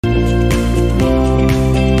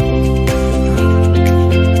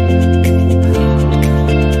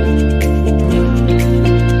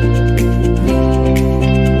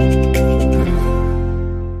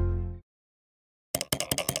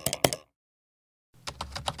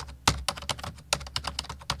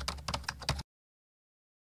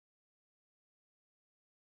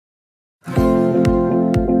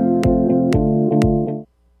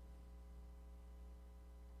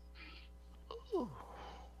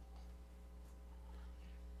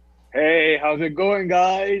Hey, how's it going,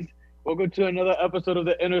 guys? Welcome to another episode of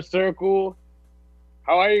the Inner Circle.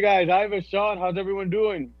 How are you guys? Ivan, Sean, how's everyone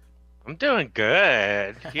doing? I'm doing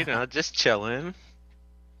good. Just chilling.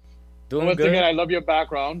 Doing Once again, good. I love your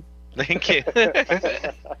background. Thank you.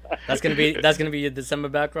 That's gonna be your December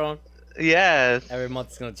background. Yes. Every month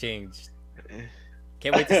it's gonna change.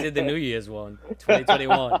 Can't wait to see the New Year's one,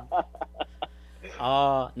 2021.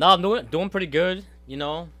 No, I'm doing pretty good.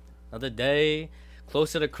 Another day,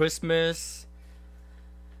 closer to Christmas.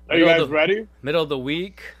 Are you guys of the, ready? Middle of the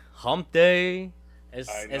week, Hump Day. It's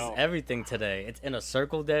I it's know. everything today. It's Inner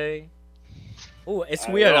Circle Day. Oh, it's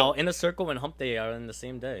I weird know. how Inner Circle and Hump Day are in the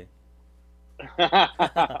same day.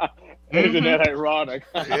 Isn't that ironic?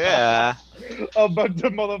 Yeah. A bunch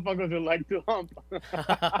of motherfuckers who like to hump.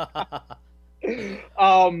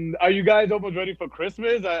 Are you guys almost ready for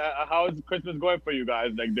Christmas? How is Christmas going for you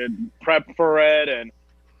guys? Like, did prep for it and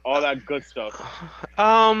all that good stuff?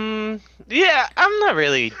 Yeah, we're not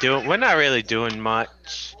really doing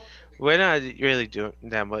much. We're not really doing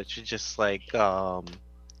that much. We're just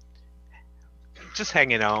just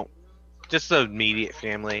hanging out. Just the immediate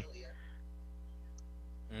family.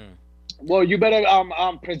 Mm. Well, you better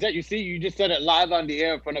present. You see, you just said it live on the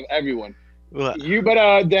air in front of everyone. What? You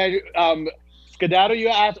better then skedaddle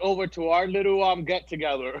your ass over to our little get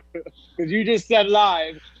together because you just said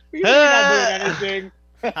live. We're not doing anything.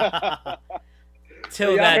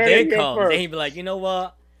 Till Yeah, I that heard day it here comes, first. then he'd be like, you know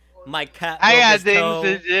what? My cat I broke got his things toe.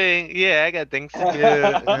 to do. Yeah, I got things to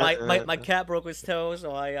do. My cat broke his toe,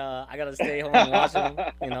 so I gotta stay home and watch him.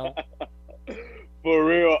 For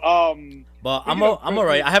real. But Speaking of I'm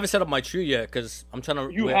alright. Christmas- I haven't set up my tree yet because I'm trying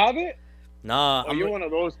to. You have it? Nah, Oh, you're one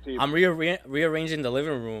of those people. I'm rearranging the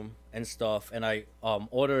living room and stuff, and I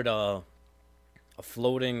ordered a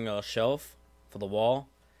floating shelf for the wall.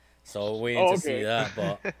 So waiting to see okay. that,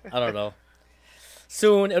 but I don't know.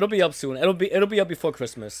 Soon it'll be up. Soon it'll be up before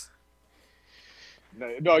Christmas.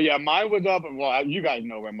 No, yeah, mine was up. Well, you guys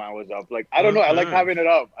know when mine was up. Like, I don't know. I like Mhm. having it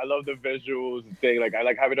up. I love the visuals and thing. Like, I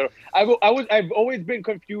like having it up. I've always been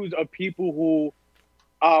confused of people who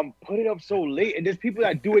put it up so late, and there's people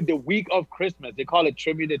that do it the week of Christmas. They call it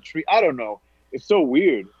trimming the tree. I don't know. It's so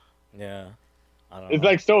weird. Yeah, I don't It's know.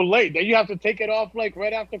 like so late. Then you have to take it off like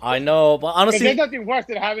right after Christmas. I know, but 'Cause honestly, there's nothing worse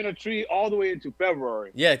than having a tree all the way into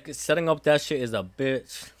February. yeah, 'cause setting up that shit is a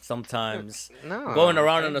bitch sometimes. No. Going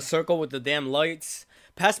around in a circle with the damn lights.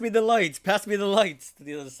 Pass me the lights. Pass me the lights to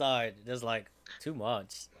the other side. There's like too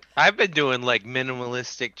much. I've been doing like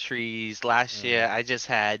minimalistic trees. Last year, I just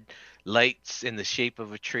had lights in the shape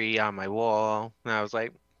of a tree on my wall, and I was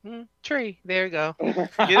like, tree. There you go.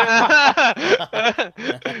 You know?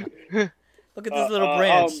 Look at this little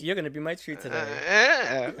branch. You're gonna be my tree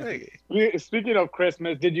today. Speaking of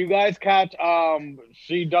Christmas, did you guys catch?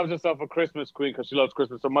 She dubs herself a Christmas queen because she loves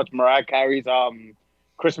Christmas so much. Mariah Carey's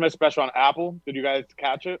Christmas special on Apple. Did you guys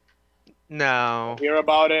catch it? No. Hear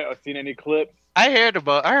about it or seen any clips? I heard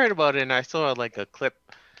about it, and I saw like a clip.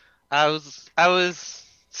 I was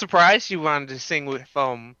surprised you wanted to sing with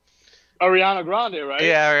Ariana Grande, right?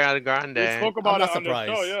 yeah, Ariana Grande. We spoke about I'm it not on the show.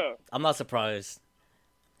 surprised. Yeah, I'm not surprised.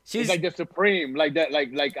 it's She's like the Supreme, like that,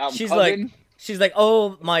 like she's cousin. like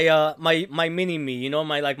oh my mini me,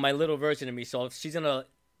 my little version of me. So if she's gonna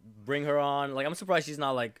bring her on, like I'm surprised she's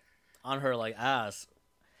not like on her like ass.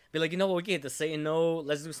 Be like, you know what, we can't just say no.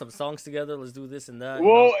 Let's do some songs together. Let's do this and that.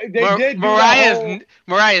 Well, they did. Do that whole-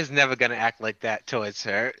 Mariah's never gonna act like that towards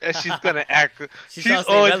her. She's gonna act. She's she's trying to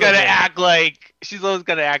stay always gonna relevant. act like. She's always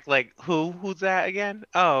gonna act like who's that again?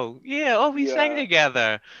 Oh yeah. Oh, we sang Yeah.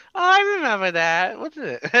 together. Oh, I remember that. What's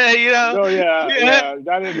it? You know. No, yeah, Yeah. yeah,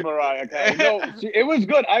 that is Mariah Carey. No, it was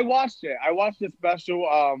good. I watched it. I watched the special,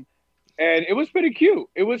 and it was pretty cute.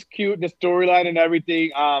 It was cute, the storyline and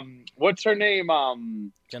everything. What's her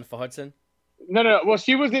name? Jennifer Hudson. No. Well,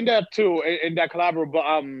 she was in that too, in that collaborative.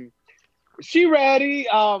 But she ready.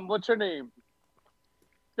 What's her name?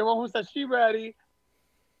 The one who said she ready.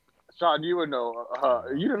 Sean, you would know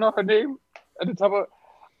her. You don't know her name at the top of.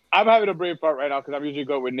 I'm having a brain fart right now because I'm usually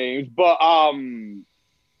good with names, but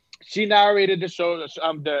she narrated the show,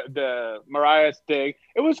 the Mariah's thing.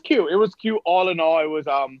 It was cute. It was cute all in all. It was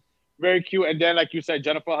very cute. And then, like you said,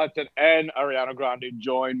 Jennifer Hudson and Ariana Grande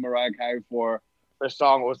joined Mariah Carey for her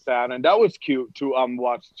song "Hosanna," and that was cute to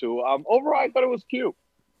watch too. Overall, I thought it was cute.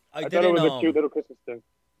 I thought it was a cute little Christmas thing.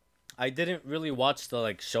 I didn't really watch the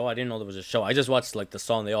like show. I didn't know there was a show. I just watched like the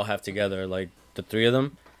song they all have together, like the three of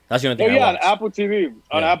them. That's the only Oh thing I yeah, on watched. Apple TV.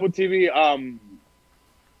 On Yeah. Apple TV,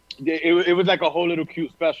 it was like a whole little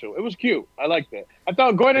cute special. It was cute. I liked it. I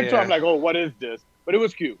thought going into it, Yeah. I'm like, oh, what is this? But it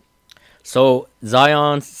was cute. So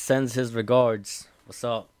Zion sends his regards. What's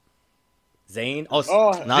up, Zayn? Oh,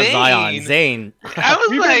 Oh, not Zion. Zayn. I was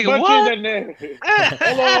we've like, been butchering what? the name.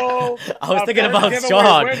 Hello. I was our thinking first about giveaway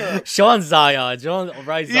Sean. winner. Sean Zion. Sean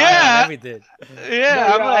right Zion Yeah. everything. Yeah, No,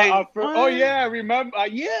 I'm like, oh what? yeah, remember?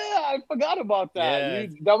 Yeah, I forgot about that.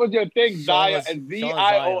 Yeah. That was your thing, Sean Zion, was- and Sean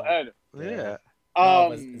Zion. Yeah. No,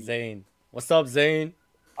 but Zayn. What's up, Zayn?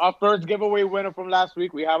 Our first giveaway winner from last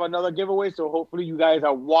week. We have another giveaway, so hopefully you guys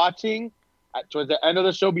are watching. Towards the end of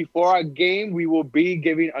the show, before our game, we will be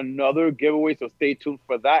giving another giveaway, so stay tuned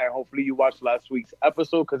for that. And hopefully you watched last week's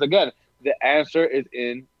episode, because again, the answer is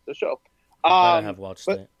in the show. I have watched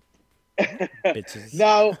but- it. Bitches.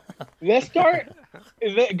 Now, let's start.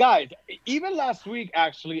 Guys, even last week,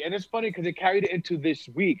 actually, and it's funny because it carried it into this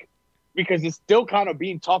week because it's still kind of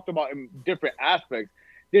being talked about in different aspects.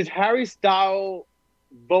 This Harry Styles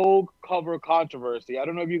Vogue cover controversy. I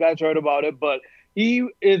don't know if you guys heard about it, but he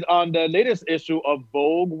is on the latest issue of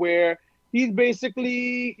Vogue where he's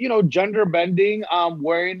basically, gender bending,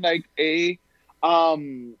 wearing like a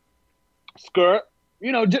skirt,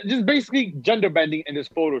 just basically gender bending in this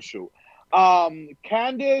photo shoot.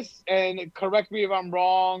 Candace, and correct me if I'm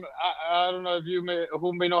wrong, I don't know if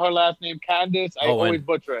who may know her last name, Candace, I Owen. always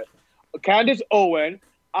butcher it. Candace Owen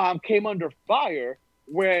came under fire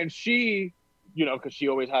when she, because she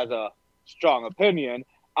always has a strong opinion,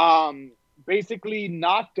 basically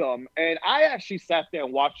knocked him. And I actually sat there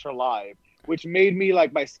and watched her live, which made me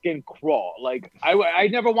like my skin crawl. Like I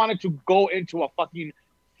never wanted to go into a fucking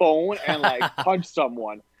phone and like punch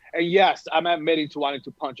someone. And yes, I'm admitting to wanting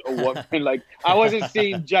to punch a woman. Like I wasn't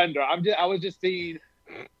seeing gender. I was just seeing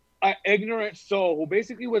an ignorant soul who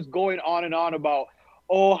basically was going on and on about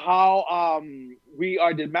how we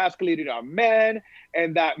are demasculating our men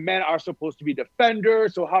and that men are supposed to be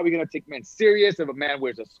defenders. So how are we gonna take men serious if a man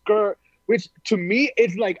wears a skirt? Which to me,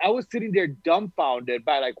 it's like I was sitting there dumbfounded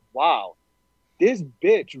by like, wow, this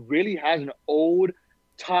bitch really has an old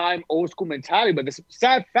school mentality. But the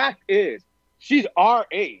sad fact is, she's our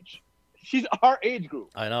age. She's our age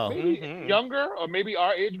group. I know. Maybe younger, or maybe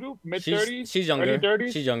our age group, mid 30s. She's younger. early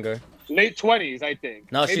 30s, She's younger. late 20s, I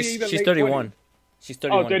think. No, Maybe she's even she's late 31. 20s. She's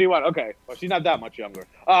 31. Oh, 31. Okay. Well, she's not that much younger.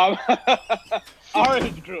 Our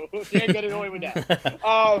age group. She ain't getting away with that.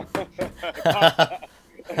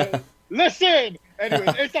 Listen.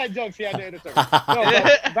 Anyways, inside jokes here at the end of the service. No,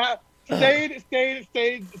 but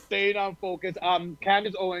stayed on focus.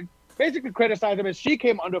 Candace Owen basically criticized him, and she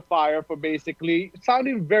came under fire for basically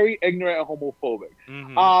sounding very ignorant and homophobic.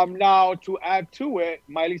 Mhm. Now, to add to it,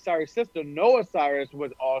 Miley Cyrus' sister, Noah Cyrus,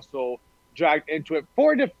 was also dragged into it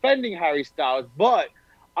for defending Harry Styles, but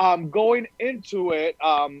going into it,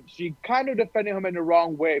 she kind of defended him in the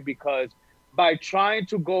wrong way, because by trying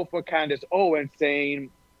to go for Candace Owen, saying,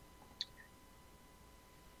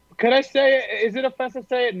 could I say it? Is it offensive to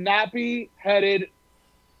say it? Nappy-headed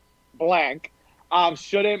blank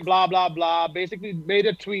shouldn't blah, blah, blah. Basically made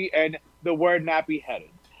a tweet and the word nappy-headed.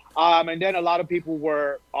 And then a lot of people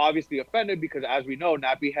were obviously offended because, as we know,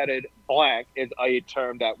 nappy-headed blank is a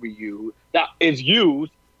term that we use, that is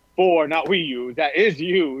used for, not we use, that is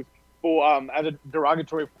used for as a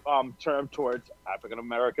derogatory term towards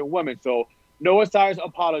African-American women. So Noah Cyrus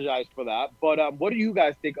apologized for that. But what do you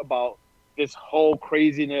guys think about this whole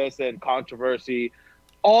craziness and controversy,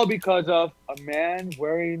 all because of a man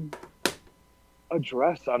wearing a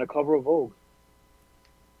dress on a cover of Vogue?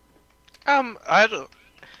 I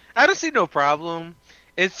don't see no problem.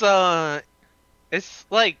 It's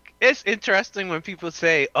interesting when people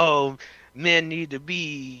say, "Oh, men need to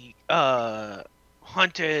be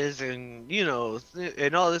hunters and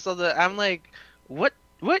and all this other." I'm like, what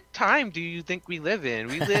time do you think we live in?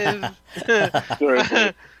 We live.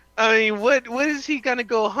 I mean, what is he gonna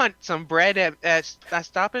go hunt? Some bread at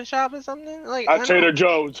Stop and Shop or something? Like At Trader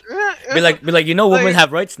Joe's. Be like, women Like-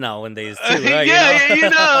 have rights nowadays too, right?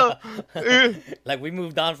 Yeah, Like we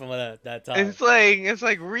moved on from that time. It's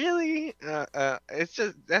like really, it's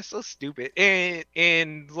just that's so stupid.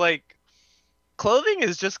 And like, clothing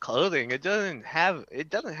is just clothing. It doesn't have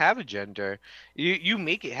a gender. You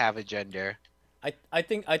make it have a gender. I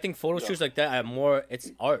think photo shoots like that are more.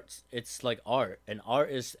 It's art. It's like art, and art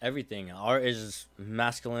is everything. Art is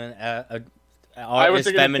masculine. Art was is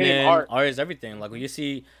thinking the same feminine. art. Art is everything. Like when you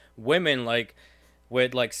see women like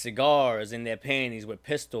with like cigars in their panties with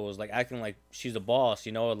pistols, like acting like she's a boss.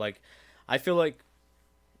 Like I feel like,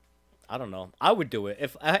 I don't know. I would do it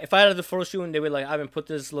if I had the photo shoot and they were like, I haven't put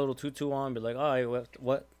this little tutu on. Be like, all right,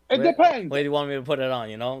 what? It depends. Where do you want me to put it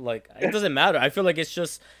on? Like it doesn't matter. I feel like it's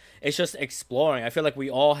just exploring. I feel like we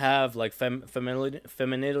all have like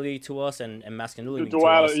femininity to us and masculinity to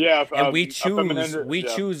us. Yeah, And we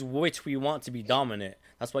choose which we want to be dominant.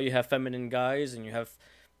 That's why you have feminine guys and you have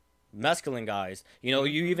masculine guys. You know,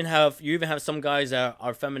 you even have some guys that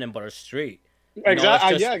are feminine but are straight. You know,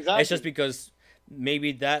 Exactly. Yeah, exactly. it's just because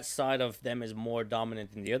maybe that side of them is more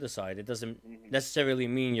dominant than the other side. It doesn't necessarily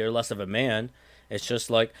mean you're less of a man. It's just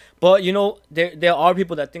like, but you know, there are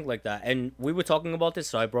people that think like that, and we were talking about this,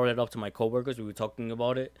 so I brought it up to my coworkers. We were talking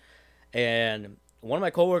about it, and one of my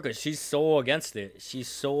coworkers, she's so against it.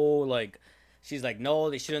 She's like, no,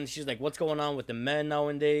 they shouldn't. She's like, what's going on with the men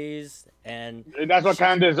nowadays? And that's what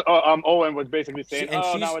Candace Owen was basically saying.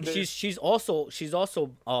 Nowadays she's also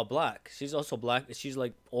black. She's also black. She's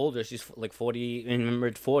like older. She's like 40 in her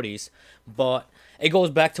mid 40s. But it goes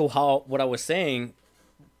back to what I was saying.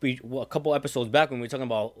 A couple episodes back when we were talking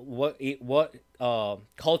about what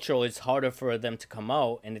cultural is harder for them to come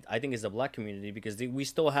out, and I think it's the black community, because we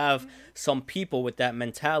still have some people with that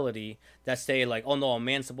mentality that say like, oh no, a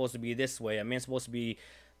man's supposed to be this way, a man's supposed to be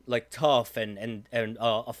like tough and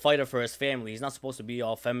a fighter for his family. He's not supposed to be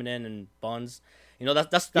all feminine and buns. You know,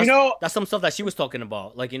 that's some stuff that she was talking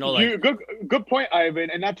about. Like, you know, like good point, Ivan,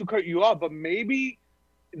 and not to cut you off, but maybe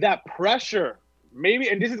that pressure. Maybe,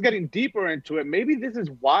 and this is getting deeper into it, maybe this is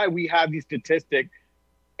why we have these statistics,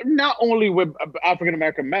 not only with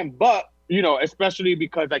African-American men, but, you know, especially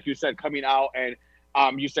because, like you said, coming out, and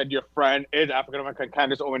you said your friend is African-American,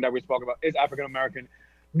 Candace Owen that we spoke about is African-American,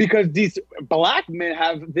 because these black men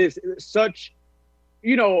have this such,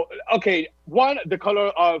 you know, okay, one, the color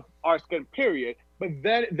of our skin, period, but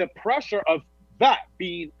then the pressure of that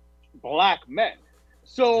being black men.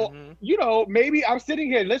 So, you know, maybe I'm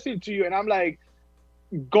sitting here listening to you and I'm like,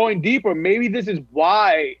 going deeper, maybe this is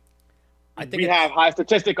why I think we have high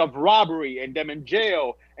statistic of robbery and them in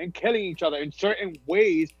jail and killing each other in certain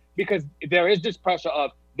ways, because there is this pressure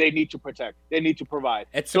of they need to protect, they need to provide.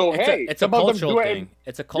 It's a cultural thing.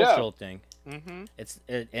 It's a cultural thing. And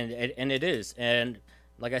it is. And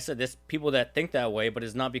like I said, there's people that think that way, but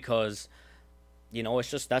it's not because, you know,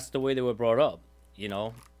 it's just that's the way they were brought up, you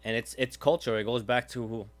know. And it's culture. It goes back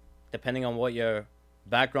to depending on what your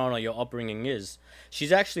background or your upbringing is.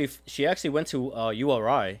 She actually went to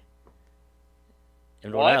URI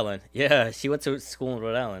in Rhode Island. Yeah, she went to school in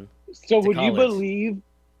Rhode Island. So would you believe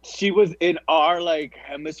she was in our like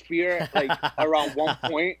hemisphere like around one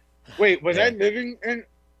point? Wait, was I living in?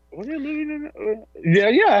 Was I living in?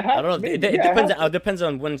 Yeah. I don't know. It depends. Depends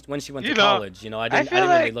on when she went to college. You know, I didn't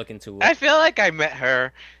really look into it. I feel like I met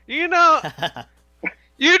her. You know.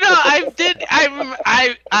 You know,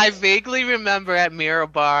 I vaguely remember at Mirror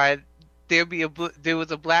Bar, there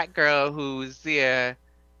was a black girl who was there,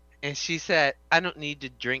 and she said, "I don't need to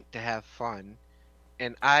drink to have fun,"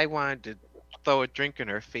 and I wanted to throw a drink in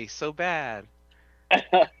her face so bad.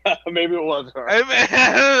 Maybe it was her.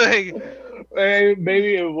 Like,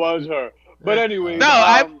 maybe it was her. But anyway. No,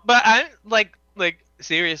 I like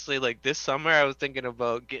seriously, like this summer I was thinking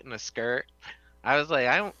about getting a skirt. I was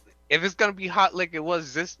like, if it's gonna be hot like it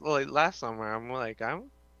was this like last summer, I'm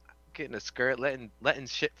getting a skirt, letting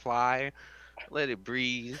shit fly, let it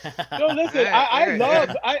breathe. No, listen,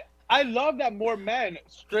 I love that more men,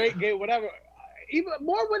 straight, gay, whatever, even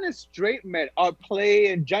more when it's straight men are play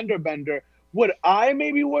and gender bender. Would I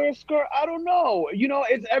maybe wear a skirt? I don't know. You know,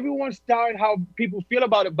 it's everyone's style and how people feel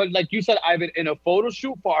about it. But like you said, Ivan, in a photo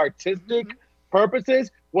shoot for artistic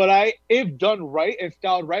purposes, would I, if done right and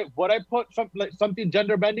styled right, would I put something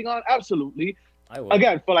gender bending on? Absolutely. I would.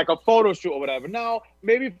 Again, for like a photo shoot or whatever. Now,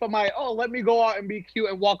 maybe for let me go out and be cute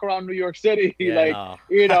and walk around New York City, you know.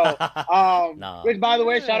 No. Which, by the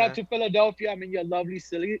way, shout out to Philadelphia. I mean, your lovely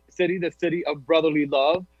city, the city of brotherly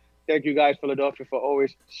love. Thank you guys, Philadelphia, for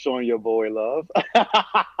always showing your boy love.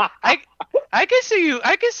 I can see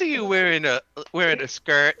you wearing a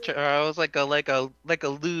skirt, Charles, like a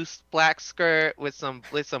loose black skirt with some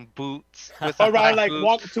boots. Around like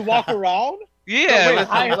boots. walk around.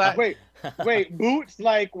 Yeah. Wait, boots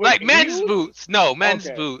like men's heels? Boots? No, men's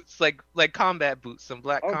boots, like combat boots, some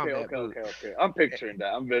black combat boots. Okay. I'm picturing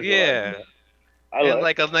that. I'm visualizing that. And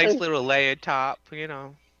like a nice little layered top, you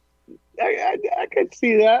know. I can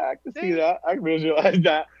see that. I can visualize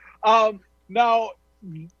that. Now,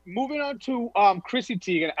 moving on to Chrissy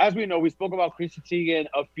Teigen. As we know, we spoke about Chrissy Teigen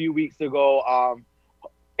a few weeks ago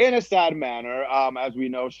in a sad manner. As we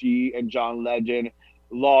know, she and John Legend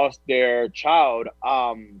lost their child.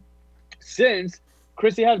 Since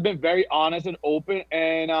Chrissy has been very honest and open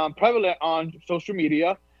and prevalent on social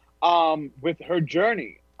media with her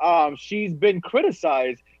journey. She's been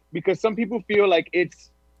criticized because some people feel like it's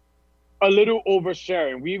a little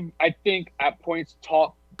oversharing. We've, I think, at points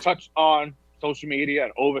touched on social media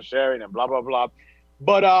and oversharing and blah, blah, blah.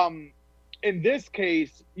 But in this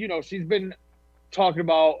case, you know, she's been talking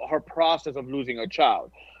about her process of losing a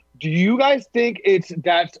child. Do you guys think it's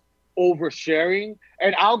that oversharing.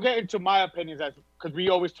 And I'll get into my opinions as because we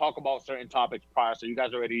always talk about certain topics prior, so you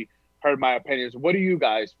guys already heard my opinions. What do you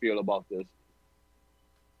guys feel about this?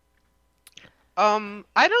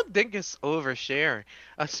 I don't think it's oversharing,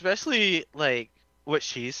 especially like what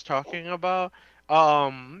she's talking about.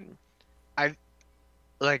 Um, I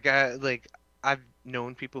like I've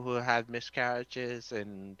known people who had miscarriages,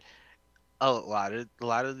 and a lot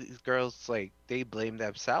of these girls like they blame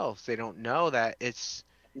themselves. They don't know that it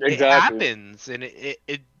Exactly. happens, and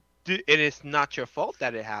and it's not your fault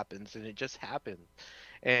that it happens, and it just happens.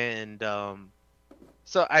 And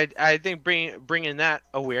so I think bringing that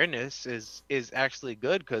awareness is actually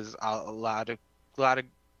good because a lot of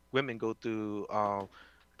women go through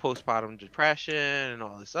postpartum depression and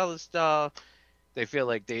all this other stuff. They feel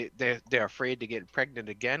like they're afraid to get pregnant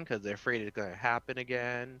again because they're afraid it's gonna happen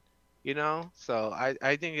again. So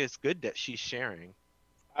I think it's good that she's sharing.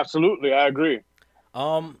 Absolutely, I agree.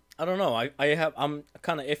 I don't know. I'm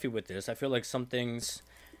kind of iffy with this. I feel like some things,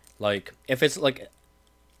 like if it's like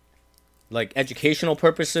educational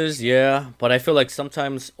purposes, yeah. But I feel like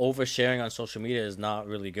sometimes oversharing on social media is not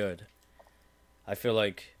really good. I feel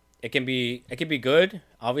like it can be good,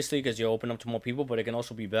 obviously, because you open up to more people, but it can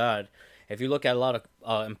also be bad. If you look at a lot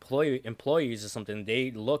of employees or something,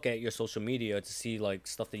 they look at your social media to see like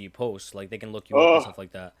stuff that you post, like they can look you up and Oh, stuff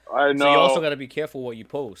like that. I So you also know. got to be careful what you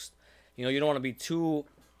post. You don't want to be too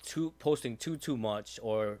posting too much,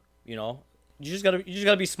 or you just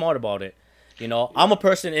gotta be smart about it. I'm a Yeah.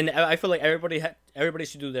 person, and I feel like everybody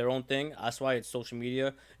should do their own thing. That's why it's social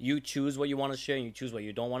media. You choose what you want to share, and you choose what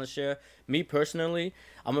you don't want to share. Me personally,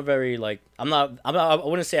 I'm a very like I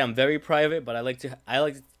wouldn't say I'm very private, but I like to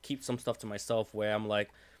keep some stuff to myself where I'm like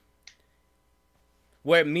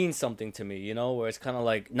where it means something to me. Where it's kind of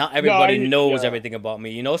like not No, everybody knows yeah, everything about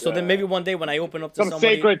me. So then yeah. maybe one day when I open up to Some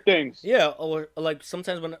somebody, sacred things. yeah, or like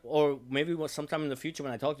sometimes or maybe sometime in the future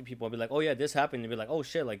when I talk to people, I'll be like, oh yeah, this happened. They'll be like, oh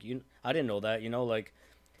shit, like I didn't know that. Like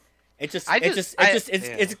it just, I it just just, it I just, it's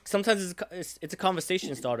yeah. sometimes it's a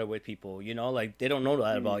conversation starter with people. Like they don't know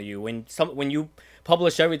that about Mm. you. When you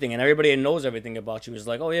publish everything and everybody knows everything about you, is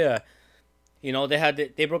like, oh yeah,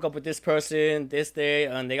 they broke up with this person this day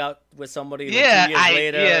and they got with somebody like two Yeah, years I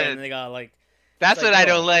later yeah. and they got like, it's That's like what I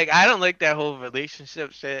don't bro, like. I don't like that whole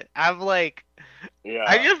relationship shit. I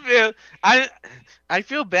Yeah. just feel I I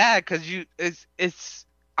feel bad because it's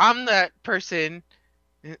I'm that person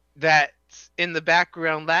that's in the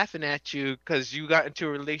background laughing at you because you got into a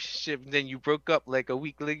relationship and then you broke up like a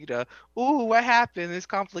week later. Ooh, what happened? It's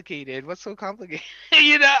complicated. What's so complicated?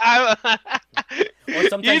 or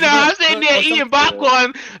sometimes you don't, I'm sitting there or some eating Yeah.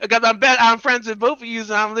 popcorn because I'm friends with both of you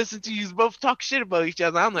and I'm listening to you both talk shit about each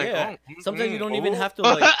other. I'm like, yeah, oh, sometimes you don't even oh. have to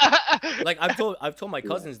like I've told my Yeah.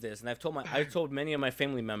 cousins this, and I've told many of my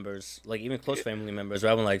family members, like even close family members,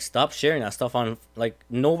 where I'm like, stop sharing that stuff on, like,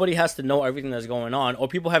 nobody has to know everything that's going on, or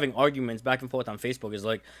people having arguments back and forth on Facebook is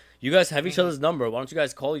like, you guys have each Mhm. other's number. Why don't you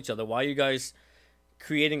guys call each other? Why are you guys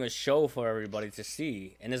creating a show for everybody to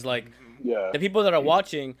see? And it's like Mhm. Yeah. the people that are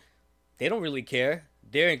watching, they don't really care.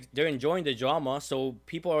 They're enjoying the drama, so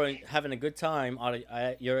people are having a good time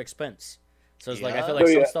at your expense. So it's like I feel Yeah. like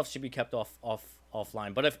So some yeah. stuff should be kept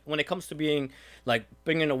offline. But if when it comes to being like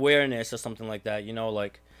bringing awareness or something like that,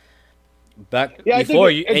 like back Yeah, I think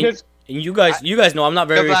before you it just and you I, guys you guys know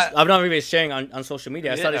cause I, I'm not really sharing on social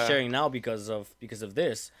media. I started yeah. sharing now because of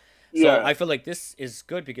this. So yeah. I feel like this is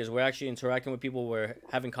good because we're actually interacting with people, we're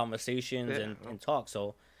having conversations Yeah. and talk.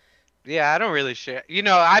 So Yeah, I don't really share.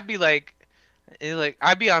 I'd be like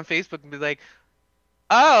I'd be on Facebook and be like,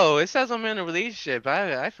 "Oh, it says I'm in a relationship.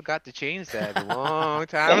 I forgot to change that a long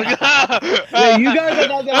time ago." Yeah, you guys are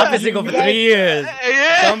not I've that. been single You for guys, 3 years. So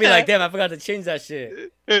I'm gonna be like, Yeah. damn, I forgot to change that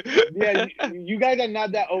shit. yeah, you guys are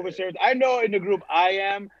not that overshared. I know in the group I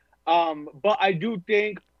am, but I do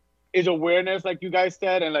think is awareness, like you guys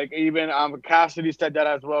said, and like even Cassidy said that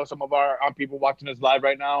as well. Some of our people watching us live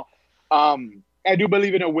right now. I do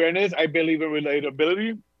believe in awareness. I believe in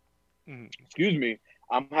relatability. Mhm. Excuse me.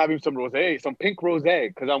 I'm having some rosé, some pink rosé,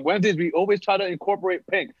 because on Wednesdays we always try to incorporate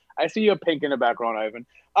pink. I see your pink in the background, Ivan.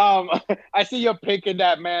 I see your pink in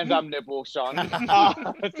that man's nipple, Sean.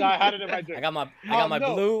 So I had it in my I drink. got my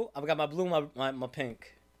No. blue. I've got my blue, my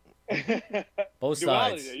pink, both Duality.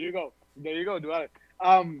 sides. There you go. There you go. Duality.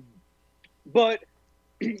 But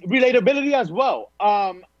relatability as well.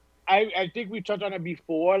 I think we touched on it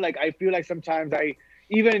before. Like I feel like sometimes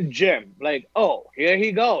even gym, like, oh, here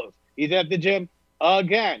he goes. He's at the gym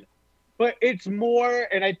again. But it's more,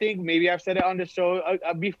 and I think maybe I've said it on the show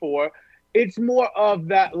before. It's more of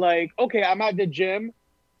that, like, okay, I'm at the gym,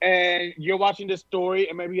 and you're watching this story,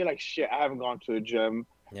 and maybe you're like, shit, I haven't gone to the gym.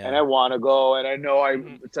 and I want to go, and I know I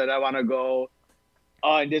Mhm. said I want to go.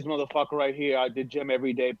 And this motherfucker right here at the gym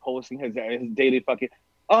every day posting his daily fucking.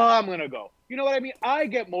 Oh, I'm gonna go. You know what I mean? I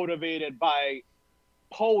get motivated by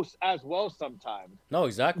posts as well sometimes. No,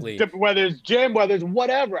 exactly. Whether it's gym, whether it's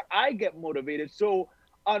whatever, I get motivated. So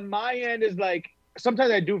on my end is like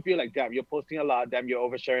sometimes I do feel like, damn, you're posting a lot, damn, you're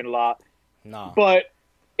oversharing a lot. Nah. But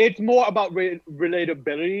it's more about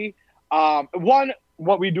relatability. One,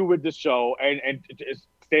 what we do with the show and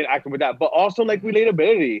staying active with that, but also like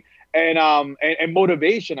relatability and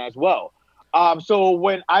motivation as well. So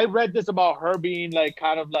when I read this about her being like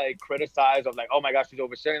kind of like criticized of like, oh my gosh, she's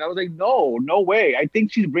oversharing, I was like, no way. I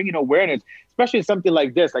think she's bringing awareness, especially something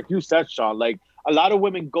like this, like you said, Sean. Like a lot of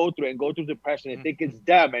women go through depression and think it's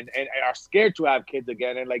them and are scared to have kids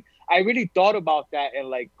again. And like I really thought about that and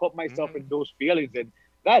like put myself in those feelings, and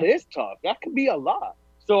that is tough. That can be a lot.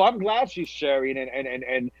 So I'm glad she's sharing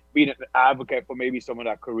and being an advocate for maybe someone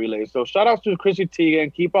that could relate. So shout out to Chrissy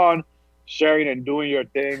Teigen. Keep on sharing and doing your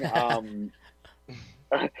thing.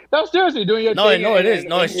 No, seriously, doing your thing. No, it is.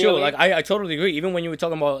 No, and it's true. healing. Like I totally agree. Even when you were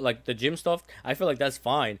talking about like the gym stuff, I feel like that's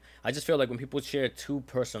fine. I just feel like when people share too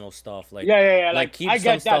personal stuff, like Yeah. like keep I some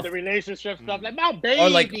get that, stuff, the relationship stuff, like my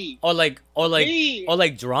baby, or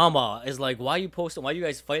like drama is like, why you posting? Why you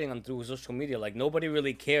guys fighting on through social media? Like nobody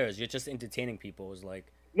really cares. You're just entertaining people. It's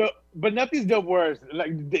like No, but nothing's the worst.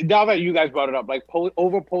 Like now that you guys brought it up, like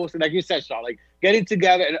over posting, like you said, Sean, like getting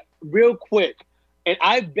together and real quick. And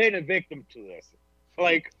I've been a victim to this.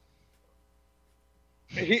 Like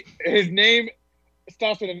his name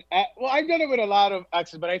starts with an F. Well, I've done it with a lot of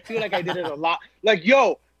exes, but I feel like I did it a lot. Like,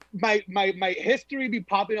 yo, my history be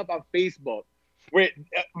popping up on Facebook with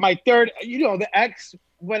my third, you know, the ex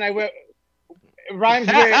when I went rhymes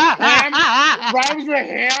with ham,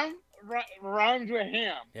 rhymes with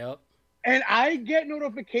ham. yep. And I get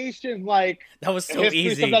notifications like That was so history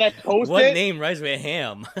easy. stuff that I posted. What name rhymes with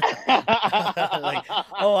ham? Like,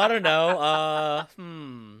 oh, I don't know.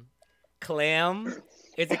 Clam.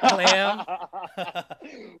 It's a clam.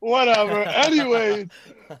 Whatever. Anyways,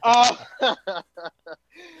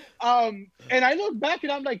 and I look back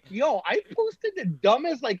and I'm like, yo, I posted the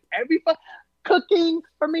dumbest, like cooking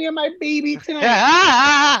for me and my baby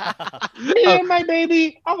tonight. Me and my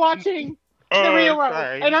baby are watching the real world,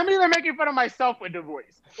 and I'm even making fun of myself with the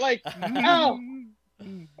voice. Like, oh,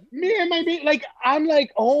 me and my baby, like, I'm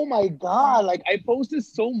like, oh my god, like I posted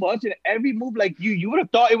so much and every move, like you would have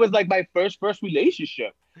thought it was like my first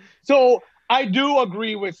relationship. So I do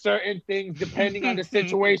agree with certain things depending on the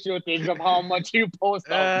situational things of how much you post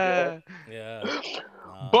out there. Yeah.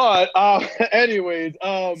 But anyways,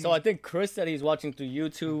 So I think Chris said he's watching through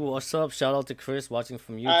YouTube. What's up? Shout out to Chris watching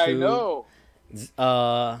from YouTube. I know.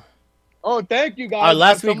 Oh, thank you guys. Our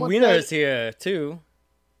last week Someone winner said- is here too.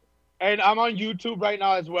 And I'm on YouTube right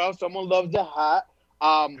now as well. Someone loves the hat.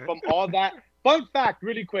 From all that. Fun fact,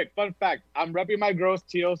 really quick. Fun fact. I'm repping my girls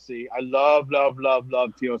TLC. I love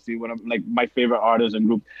TLC. One of like my favorite artists and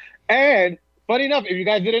group. And funny enough, if you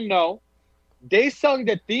guys didn't know, they sung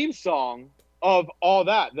the theme song of All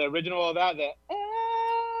That, the original All That.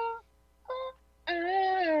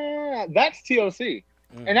 That's TLC.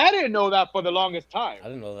 And I didn't know that for the longest time. I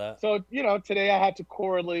didn't know that. So, you know, today I had to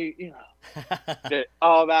correlate, you know,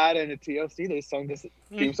 All That and the TLC. They sung this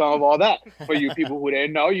theme song of All That. For you people who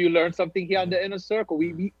didn't know, you learned something here on the Inner Circle.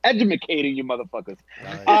 We be educating you motherfuckers.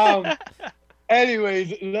 Nice.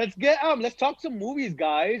 Anyways, let's talk some movies,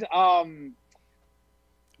 guys. You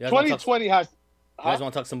guys wanna talk- 2020 has... You guys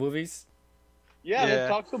want to talk some movies? Yeah, Yeah. let's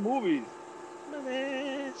talk some movies.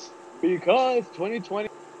 Because 2020...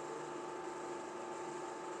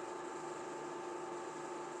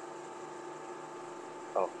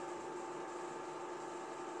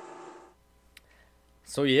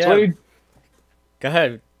 So yeah, 20... go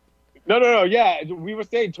ahead. No. Yeah, we were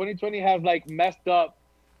saying 2020 has like messed up,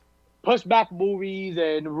 pushed back movies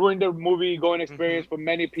and ruined the movie going experience for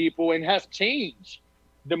many people, and has changed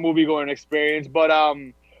the movie going experience. But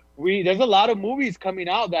there's a lot of movies coming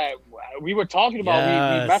out that we were talking about.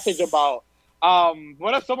 We messaged about.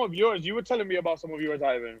 What are some of yours? You were telling me about some of yours,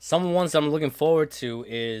 Ivan. Some of the ones I'm looking forward to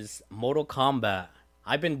is Mortal Kombat.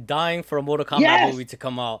 I've been dying for a Mortal Kombat movie to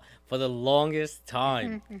come out for the longest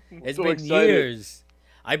time. It's So been excited. years.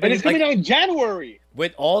 I've been And it's coming out in January.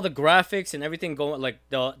 with all the graphics and everything going, like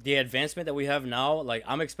the advancement that we have now. Like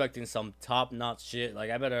I'm expecting some top notch shit. Like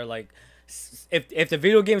I better like, if the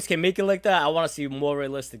video games can make it like that, I want to see more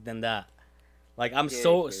realistic than that. Like I'm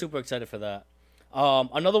super excited for that.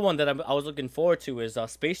 Another one that I was looking forward to is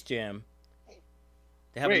Space Jam.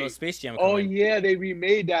 They have another Space Jam coming. Oh yeah, they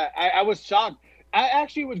remade that. I was shocked. I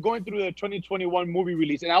actually was going through the 2021 movie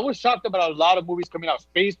release, and I was shocked about a lot of movies coming out.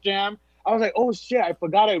 Space Jam. I was like, oh shit, I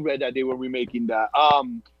forgot I read that they were remaking that.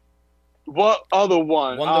 What other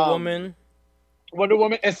one? Wonder Woman. Wonder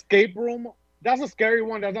Woman. Escape Room. That's a scary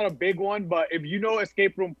one. That's not a big one, but if you know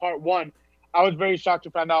Escape Room Part 1, I was very shocked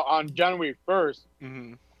to find out on January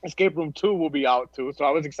 1st, Escape Room 2 will be out too. So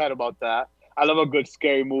I was excited about that. I love a good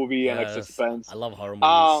scary movie and like suspense. I love horror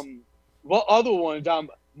movies. What other ones?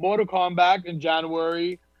 Mortal Kombat in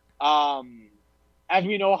January. As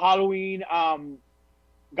we know, Halloween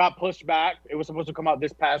got pushed back. It was supposed to come out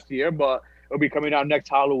this past year, but it'll be coming out next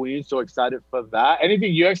Halloween. So excited for that.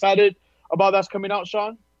 Anything you're excited about that's coming out,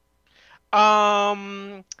 Sean?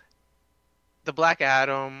 The Black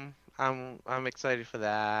Adam. I'm excited for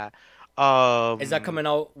that. Is that coming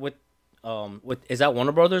out with is that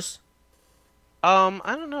Warner Brothers? I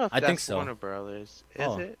don't know if I that's think so. Warner Brothers.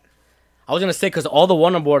 Is it? I was gonna say because all the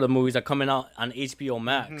Warner Brothers movies are coming out on HBO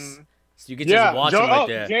Max, so you can just watch them right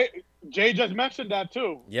there. Jay just mentioned that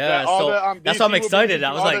too. Yeah, that so that's why I'm excited.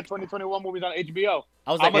 I was like, 2021 movies on HBO.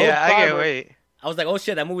 I was like, yeah, I can't wait. I was like, oh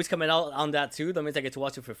shit, that movie's coming out on that too. That means I get to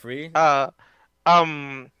watch it for free. What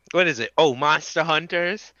is it? Oh, Monster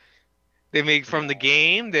Hunters. They make from the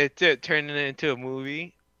game. They're turning it into a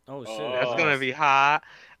movie. Oh shit, that's gonna be hot.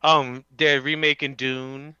 They're remaking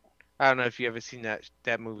Dune. I don't know if you ever seen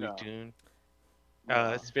that movie, Dune.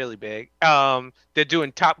 It's really big. They're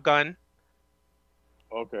doing Top Gun.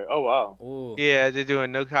 Okay. Oh wow. Ooh. Yeah, they're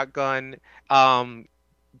doing No Top Gun.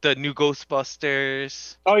 The new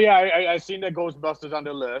Ghostbusters. Oh yeah, I seen the Ghostbusters on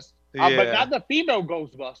the list. But not the female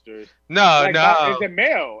Ghostbusters. No. It's the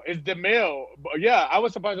male. It's the male. Yeah, I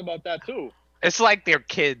was surprised about that too. It's like they're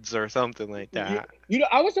kids or something like that. You know,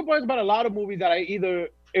 I was surprised about a lot of movies that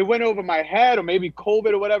it went over my head or maybe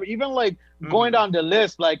COVID or whatever. Even like going down the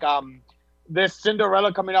list, like there's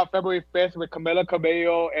Cinderella coming out February 5th with Camila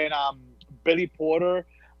Cabello and Billy Porter.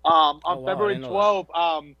 On February 12th,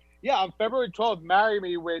 on February 12th, Marry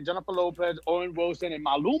Me with Jennifer Lopez, Owen Wilson, and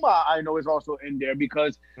Maluma, I know is also in there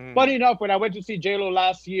because, funny enough, when I went to see J-Lo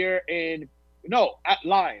last year at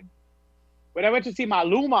Line, when I went to see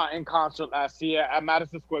Maluma in concert last year at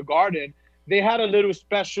Madison Square Garden, they had a little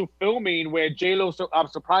special filming where J-Lo,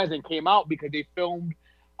 surprising, came out because they filmed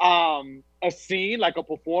a scene, like a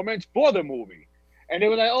performance for the movie. And they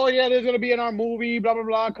were like, oh yeah, there's going to be in our movie, blah, blah,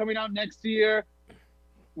 blah, coming out next year.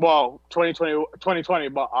 Well, 2020,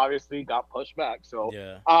 but obviously got pushed back. So,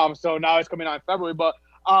 so now it's coming out in February. But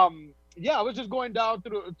yeah, I was just going down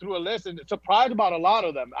through a list and surprised about a lot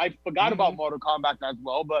of them. I forgot about Mortal Kombat as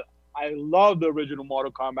well, but I love the original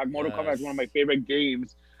Mortal Kombat. Mortal Kombat is one of my favorite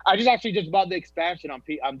games. I just bought the expansion on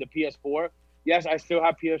the PS4. Yes, I still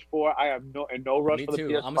have PS4. I have no rush for the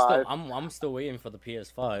PS5. I'm still waiting for the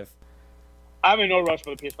PS5. I'm in no rush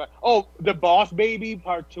for the PS5. Oh, the Boss Baby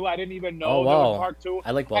Part 2. I didn't even know there was Part 2.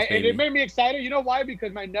 I like Boss Baby. And it made me excited. You know why?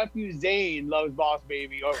 Because my nephew Zane loves Boss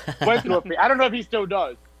Baby. Or went through a phase. I don't know if he still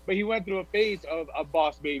does, but he went through a phase of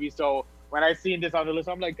Boss Baby. So when I seen this on the list,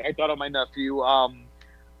 I'm like, I thought of my nephew.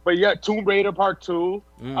 But yeah, Tomb Raider Part 2.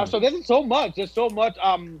 So there's so much. There's so much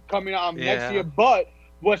coming out next year. But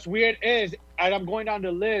what's weird is, as I'm going down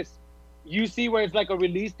the list, you see where it's like a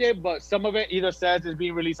release date, but some of it either says it's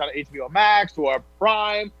being released on HBO Max or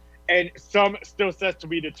Prime, and some still says to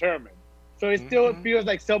be determined. So it still feels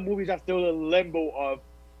like some movies are still in limbo of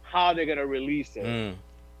how they're gonna release it.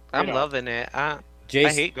 I'm loving it. I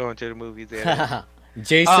hate going to the movies.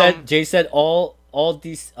 Jay said all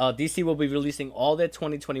these DC will be releasing all their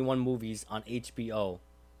 2021 movies on HBO.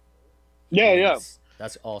 Yeah.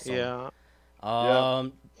 That's awesome. Yeah.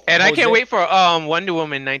 And I can't wait for Wonder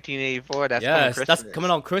Woman 1984. That's coming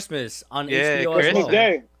on Christmas on HBO as Christmas well.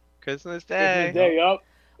 Day. Christmas Day.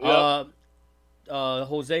 Yup.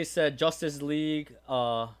 Jose said Justice League,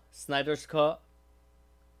 Snyder Cut.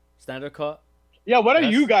 Yeah, what are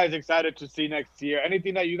you guys excited to see next year?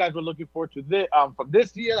 Anything that you guys were looking forward to from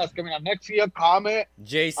this year that's coming out next year? Comment.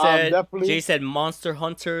 Jay said Monster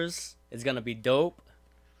Hunters is gonna be dope.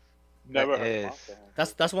 Never heard of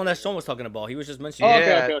that. That's one that Sean was talking about. He was just mentioning.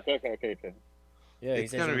 Okay. Yeah,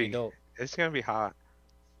 it's gonna be dope. It's gonna be hot.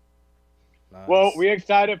 Nice. Well, we're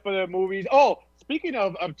excited for the movies. Oh, speaking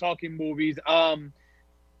of talking movies,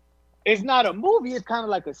 it's not a movie. It's kind of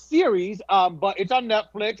like a series. But it's on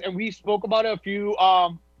Netflix, and we spoke about it a few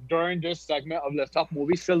during this segment of Let's Talk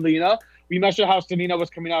Movies. Selena. We mentioned how Selena was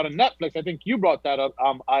coming out on Netflix. I think you brought that up,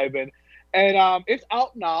 Ivan. And it's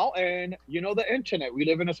out now, and you know the internet. We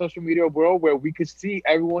live in a social media world where we could see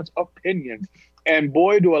everyone's opinions, and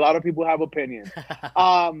boy, do a lot of people have opinions.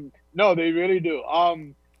 No, they really do.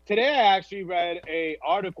 Today I actually read a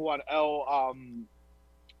article on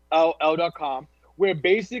L.com where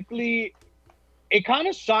basically it kind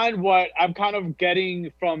of shined what I'm kind of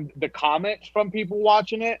getting from the comments from people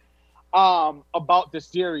watching it about the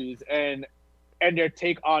series and their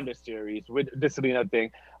take on the series with the Selena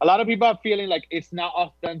thing. A lot of people are feeling like it's not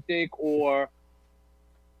authentic or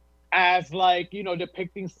as like, you know,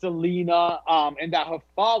 depicting Selena and that her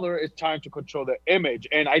father is trying to control the image.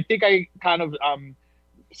 And I think I kind of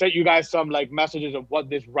sent you guys some like messages of what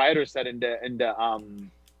this writer said in the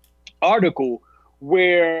article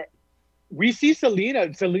where we see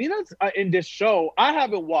Selena's in this show. I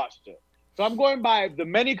haven't watched it, so I'm going by the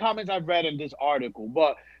many comments I've read in this article.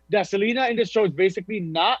 But that Selena in this show is basically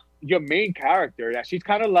not your main character. That she's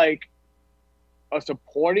kind of like a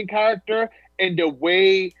supporting character in the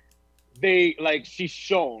way they like she's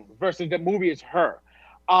shown versus the movie is her.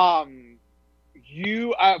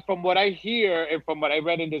 You from what I hear and from what I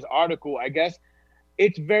read in this article, I guess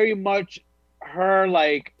it's very much her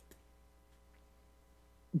like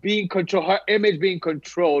being controlled, her image being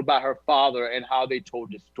controlled by her father and how they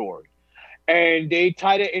told the story. And they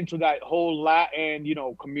tied it into that whole Latin, you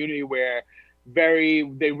know, community where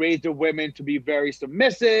they raised the women to be very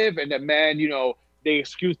submissive, and the men, you know, they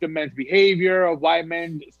excuse the men's behavior of why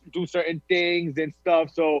men do certain things and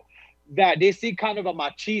stuff. So that they see kind of a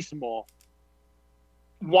machismo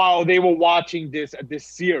while they were watching this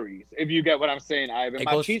series. If you get what I'm saying, Ivan.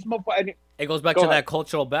 It goes back to that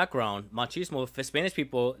cultural background. Machismo, for Spanish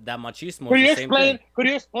people, that machismo could is you the same explain, thing. Could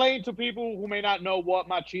you explain to people who may not know what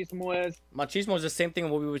machismo is? Machismo is the same thing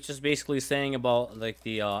what we were just basically saying about like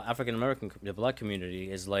the African American, the black community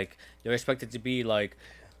is like they're expected to be like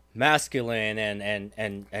masculine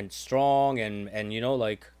and strong and you know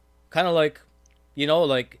like kind of like you know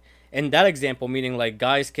like in that example meaning like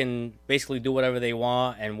guys can basically do whatever they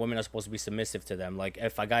want and women are supposed to be submissive to them. Like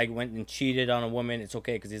if a guy went and cheated on a woman, it's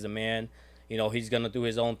okay because he's a man. You know, he's gonna do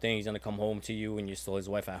his own thing. He's gonna come home to you, and you're still his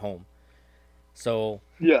wife at home. So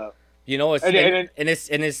yeah, you know, it's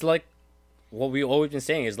it's like what we always been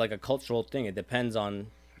saying is like a cultural thing. It depends on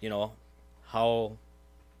you know how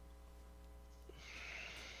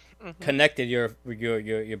connected your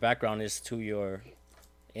background is to your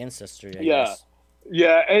ancestry. I guess.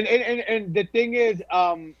 Yeah, and the thing is,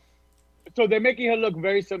 so they're making her look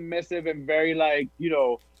very submissive and very like you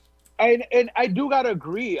know. And I do gotta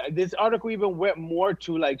agree. This article even went more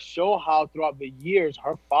to like show how throughout the years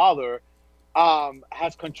her father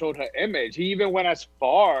has controlled her image. He even went as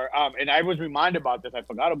far, and I was reminded about this. I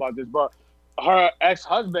forgot about this, but her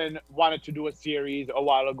ex-husband wanted to do a series a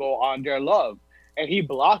while ago on their love, and he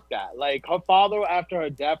blocked that. Like her father, after her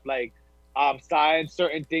death, like signed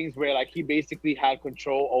certain things where like he basically had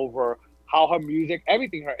control over how her music,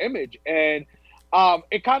 everything, her image, and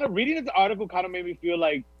it kind of reading this article kind of made me feel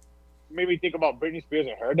like. Made me think about Britney Spears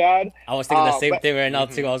and her dad. I was thinking the same thing right now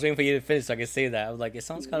too. I was waiting for you to finish so I could say that. I was like, it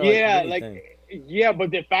sounds kind of yeah,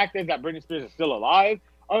 but the fact is that Britney Spears is still alive.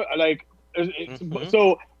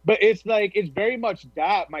 So, but it's like it's very much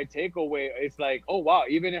that my takeaway. It's like, oh wow,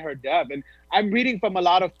 even in her death, and I'm reading from a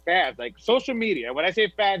lot of fans, like social media. When I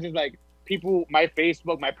say fans, is like people, my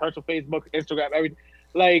Facebook, my personal Facebook, Instagram, everything.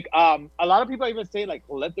 Like, a lot of people even say like,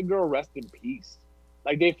 let the girl rest in peace.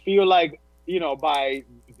 Like they feel like. You know, by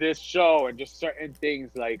this show and just certain things,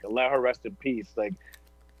 like let her rest in peace. Like,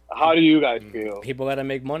 how do you guys feel? People gotta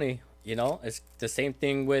make money. You know, it's the same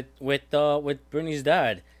thing with Britney's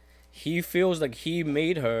dad. He feels like he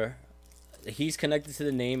made her. He's connected to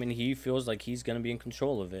the name, and he feels like he's gonna be in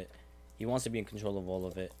control of it. He wants to be in control of all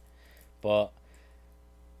of it. But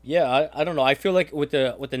yeah, I don't know. I feel like with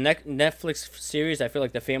the Netflix series, I feel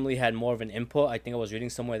like the family had more of an input. I think I was reading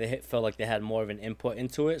somewhere felt like they had more of an input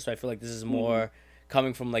into it. So I feel like this is more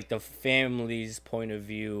coming from like the family's point of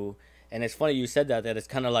view. And it's funny you said that it's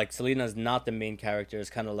kind of like Selena's not the main character. It's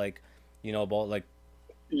kind of like, you know, about like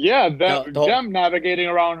them navigating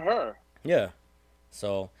around her. Yeah.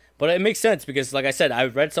 So, but it makes sense because like I said, I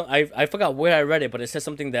read I forgot where I read it, but it says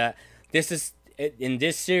something that this is. In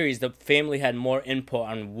this series, the family had more input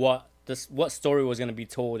on what story was going to be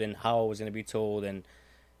told and how it was going to be told, and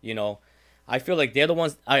you know, I feel like they're the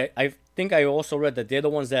ones. I think I also read that they're the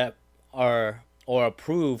ones that are or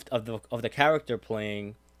approved of the character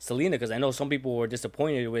playing Selena, because I know some people were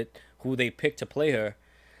disappointed with who they picked to play her,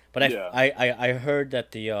 but I heard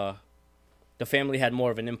that the family had more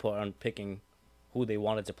of an input on picking who they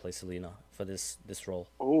wanted to play Selena for this role.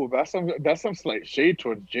 Oh, that's some slight shade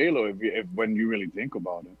towards J-Lo if when you really think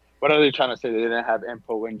about it. What are they trying to say? They didn't have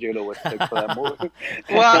input when J-Lo was picked for that movie.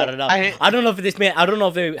 Well, I don't know. I don't know if this man. I don't know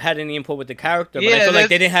if they had any input with the character, but I feel like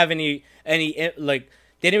they didn't have any like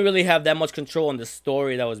they didn't really have that much control on the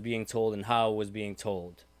story that was being told and how it was being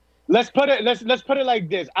told. let's put it like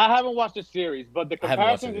this. I haven't watched the series, but the I haven't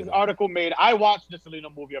watched comparisons it this either. article made, I watched the Selena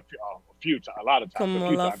movie a lot of times, Come a on,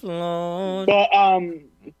 few la times. flor. But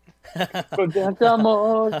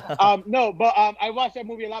no, but I watched that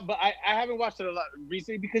movie a lot, but I haven't watched it a lot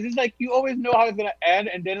recently because it's like you always know how it's gonna end,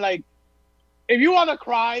 and then like if you want to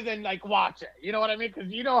cry, then like watch it. You know what I mean?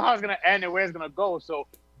 Because you know how it's gonna end and where it's gonna go. So,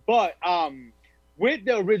 but with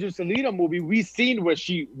the original Selena movie, we seen where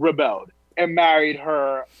she rebelled and married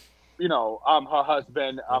her, her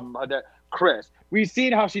husband, her dad, Chris. We've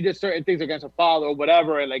seen how she did certain things against her father or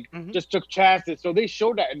whatever, and like just took chances. So they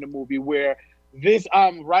showed that in the movie where this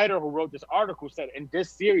writer who wrote this article said in this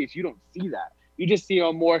series you don't see that. You just see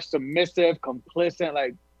a more submissive, complicit,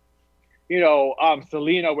 like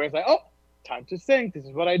Selena, where it's like, oh, time to sing. This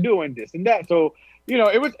is what I do, and this and that. So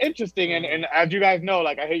it was interesting, and as you guys know,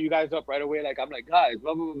 like I hit you guys up right away. Like I'm like, guys,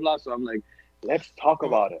 blah blah blah blah. So I'm like, let's talk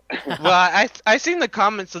about it. Well, I seen the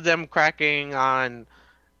comments of them cracking on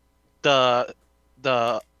the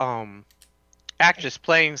actress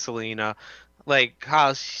playing Selena, like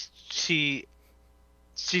how she's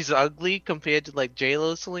ugly compared to like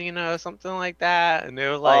J-Lo Selena or something like that, and they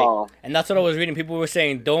were like, and that's what I was reading. People were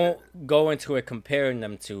saying don't go into it comparing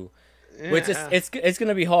them to. Which is it's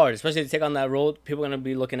gonna be hard, especially to take on that role. People are gonna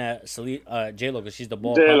be looking at J-Lo because she's the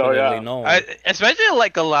more popularly known. Especially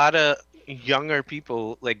like a lot of younger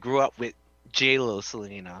people like grew up with J-Lo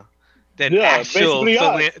Selena than actual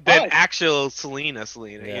Selena.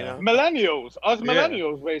 Yeah.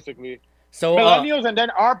 Millennials, basically. So millennials, and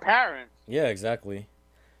then our parents. Yeah, exactly.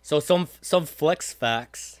 So some flex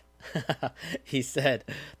facts. He said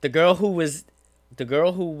the girl who was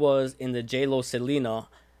in the J-Lo Selena.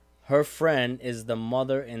 Her friend is the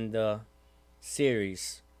mother in the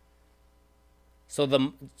series. So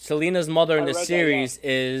the Selena's mother in the series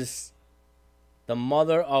is the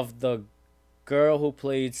mother of the girl who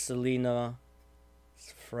played Selena's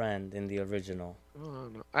friend in the original. Oh,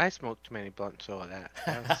 no. I smoked too many blunts over that.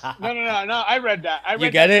 No. I read that. I read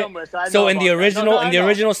you get that it? somewhere, So in the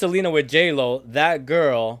original Selena with J-Lo, that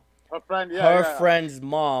girl, her friend's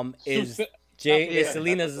mom is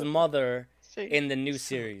Selena's mother in the new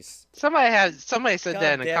series. Somebody said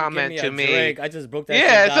that in a comment to me. Drink. I just broke that.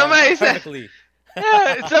 Yeah, somebody perfectly.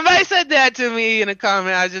 Yeah, somebody said that to me in a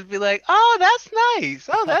comment. I'd just be like, "Oh, that's nice.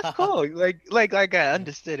 Oh, that's cool." like I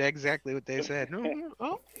understood exactly what they said.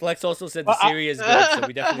 Oh. Flex also said the series is good, so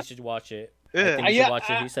we definitely should watch it. Yeah. I think we should watch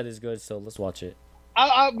it. He said it's good, so let's watch it.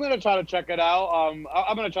 I'm gonna try to check it out. I'm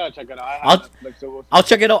gonna try to check it out. I'll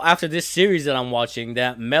check it out after this series that I'm watching.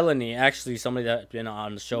 That Melanie, actually, somebody that's been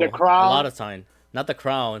on the show The Crown? a lot of time. Not The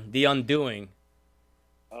Crown, The Undoing.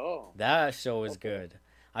 Oh, that show is good.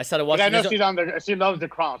 I started watching. I know she loves The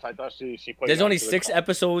Crown, so I thought she put. There's only 6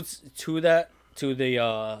 episodes to the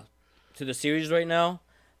series right now,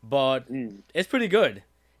 but it's pretty good.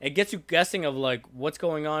 It gets you guessing of like what's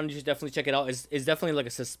going on. You should definitely check it out. It's definitely like a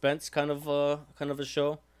suspense kind of a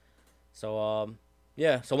show. So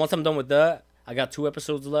yeah. So once I'm done with that, I got 2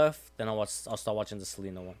 episodes left. Then I'll start watching the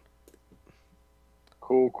Selena one.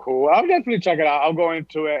 Cool. I'll definitely check it out. I'll go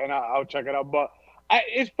into it and I'll check it out. But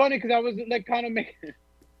it's funny because I was like kind of making.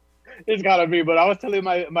 It's gotta be, but I was telling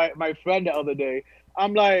my friend the other day.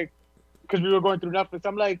 I'm like, because we were going through Netflix.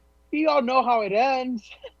 I'm like, we all know how it ends.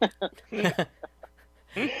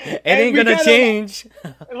 It ain't gonna change.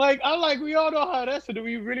 I'm like, we all know how it is. So do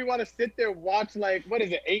we really want to sit there and watch like what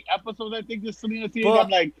is it, 8 episodes? I think this Selena series. I'm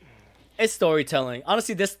like, it's storytelling.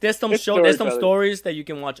 Honestly, there's some stories that you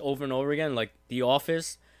can watch over and over again, like The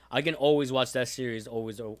Office. I can always watch that series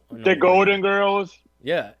The Golden Girls.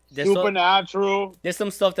 Yeah, Supernatural. There's some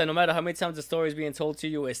stuff that no matter how many times the story is being told to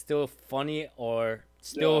you, it's still funny or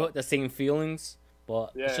still the same feelings.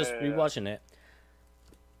 But it's just rewatching it.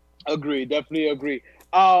 Definitely agree.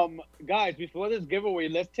 Guys, before this giveaway,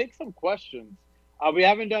 let's take some questions. We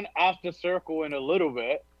haven't done Ask the Circle in a little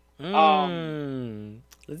bit.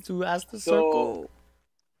 Let's do Ask the Circle.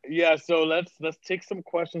 Yeah, so let's take some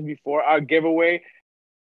questions before our giveaway.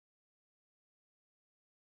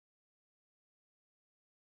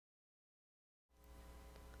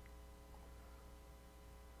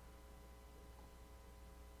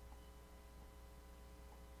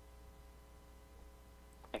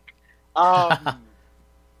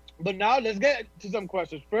 But now let's get to some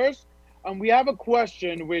questions. First, we have a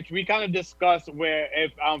question which we kind of discussed where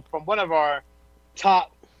if from one of our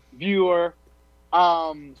top viewer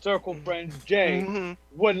circle friends, Jay,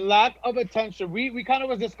 would lack of attention. We kind of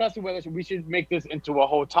was discussing whether we should make this into a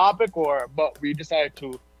whole topic but we decided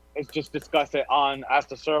to let's just discuss it on Ask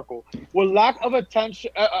the Circle. Would lack of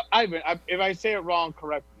attention, Ivan, if I say it wrong,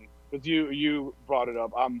 correct me because you brought it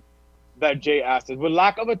up. that Jay asked is, would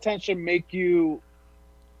lack of attention make you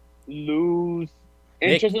lose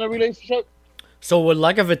interest in a relationship? So would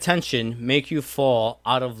lack of attention make you fall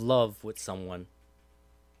out of love with someone?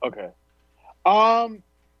 Okay.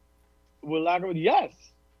 Would lack of, yes.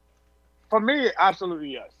 For me,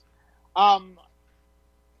 absolutely yes.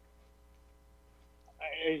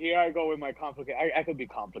 Here I go with my complicated. I could be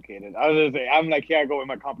complicated. I was gonna say, I'm like, here I go with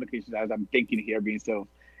my complications as I'm thinking here, being so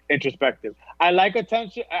introspective. I like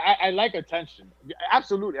attention. I like attention.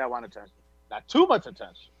 Absolutely, I want attention. Not too much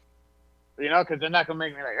attention, because then that can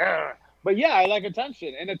make me like, ugh. But yeah, I like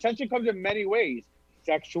attention, and attention comes in many ways: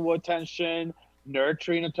 sexual attention,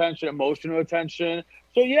 nurturing attention, emotional attention.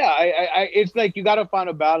 So yeah, I it's like you got to find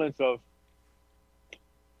a balance of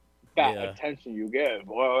that attention you give.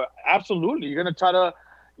 Or absolutely, you're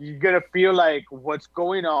gonna feel like what's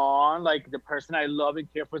going on, like the person I love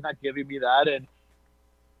and care for is not giving me that, and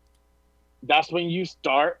that's when you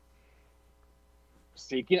start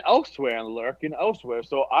seeking elsewhere and lurking elsewhere.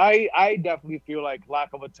 So I definitely feel like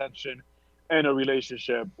lack of attention in a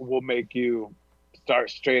relationship will make you start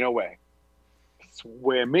straying away.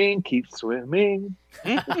 Swimming, keep swimming.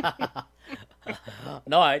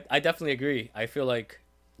 No, I definitely agree. I feel like,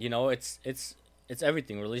 it's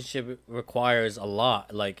everything. Relationship requires a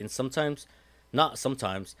lot. Like, and sometimes, not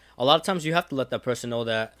sometimes, a lot of times you have to let that person know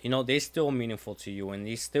that, they still meaningful to you and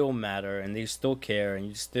they still matter and they still care and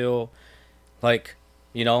you still, like,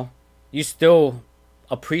 you still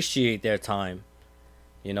appreciate their time.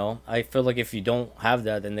 I feel like if you don't have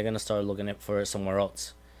that, then they're going to start looking for it somewhere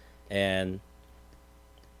else. And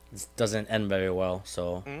it doesn't end very well.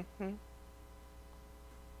 So,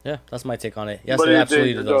 yeah, that's my take on it. Yes, it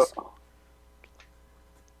absolutely does.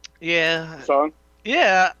 Yeah. Son?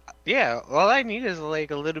 Yeah. All I need is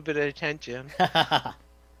like a little bit of attention.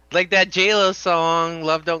 Like that J-Lo song,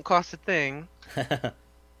 "Love Don't Cost a Thing."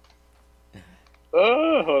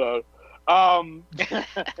 Hold on.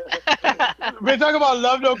 We're talking about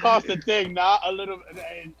love don't cost a thing, not a little.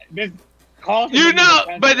 This cost.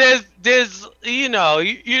 But there's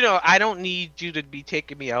I don't need you to be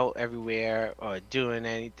taking me out everywhere or doing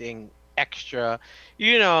anything extra.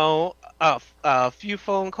 A few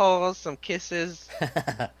phone calls, some kisses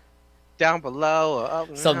down below, or up,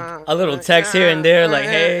 a little text here and there, like,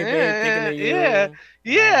 hey, babe, thinking of you.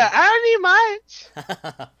 Yeah, I don't need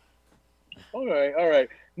much. All right.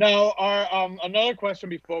 Now, our another question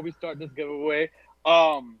before we start this giveaway.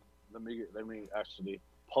 Let me actually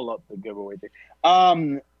pull up the giveaway thing.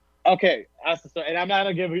 Okay, and I'm not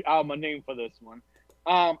gonna give you a name for this one.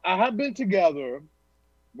 I have been together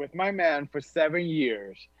with my man for 7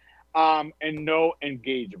 years, and no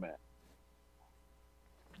engagement.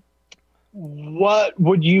 What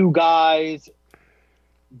would you guys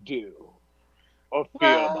do or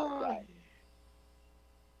feel about that?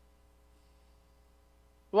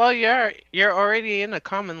 Well, you're already in a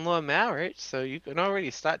common law marriage, so you can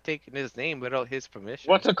already start taking his name without his permission.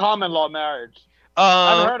 What's a common law marriage?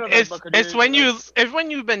 I've heard of it, it's when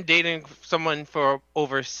you've been dating someone for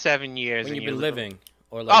over 7 years. When you've been living,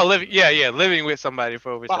 or living with somebody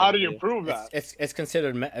for over. But 7 how do you years. prove that? It's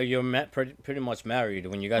considered you're pretty much married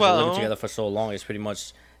when you guys are living together for so long. It's pretty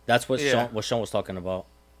much that's what Sean was talking about.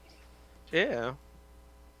 Yeah.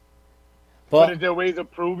 But is there ways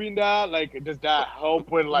of proving that? Like, does that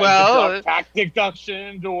help with tax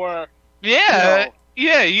deductions or? Yeah.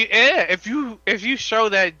 If you show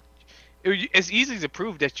that, it's easy to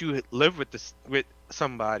prove that you live with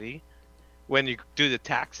somebody when you do the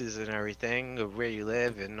taxes and everything of where you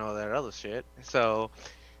live and all that other shit. So,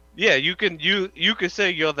 yeah, you can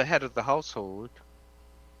say you're the head of the household,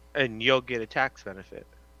 and you'll get a tax benefit.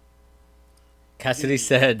 Cassidy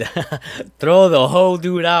said, "Throw the whole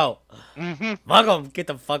dude out. Fuck him. Get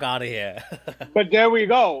the fuck out of here." But there we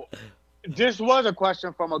go. This was a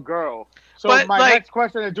question from a girl. So my next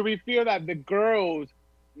question is: do we feel that the girls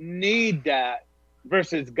need that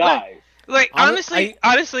versus guys? Honestly,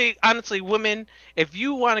 women, if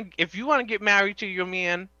you want to get married to your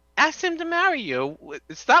man, ask him to marry you.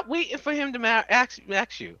 Stop waiting for him to ask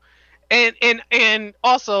you. And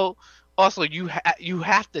also you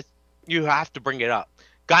have to bring it up.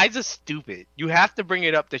 Guys are stupid. You have to bring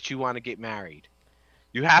it up that you want to get married.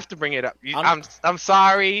 You have to bring it up. I'm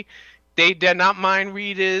sorry. They're not mind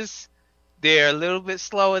readers. They're a little bit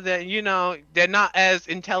slower than they're not as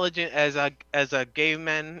intelligent as a gay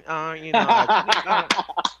man are,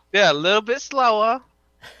 they're a little bit slower.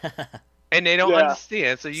 And they don't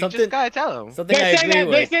understand, so you just gotta tell them. They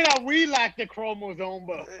say that we lack the chromosome,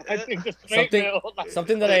 but I think the straight male.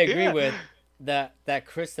 Something that I agree with that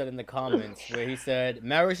Chris said in the comments, where he said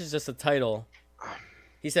marriage is just a title,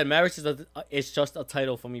 He said marriage is just a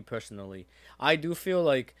title for me personally. I do feel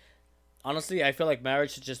like, honestly, I feel like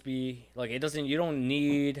marriage should just be like, it doesn't, you don't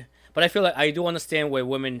need, but I feel like I do understand where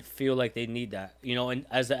women feel like they need that, you know. And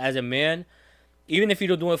as a man, even if you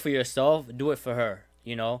don't do it for yourself, do it for her,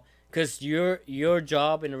 you know, because your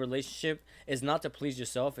job in a relationship is not to please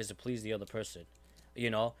yourself, is to please the other person,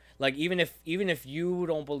 you know. Like even if you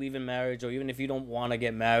don't believe in marriage, or even if you don't want to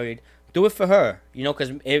get married, do it for her, you know,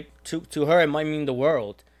 because to her it might mean the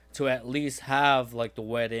world to at least have like the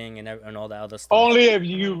wedding and all that other stuff. Only if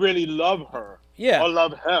you really love her. Yeah. Or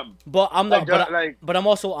love him. But I'm not. Like, but I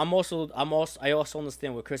also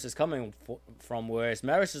understand where Chris is coming from. Whereas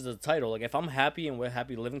marriage is the title. Like if I'm happy and we're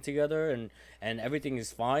happy living together and everything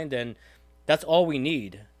is fine, then that's all we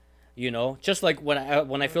need. You know, just like when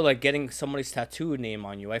I feel like getting somebody's tattoo name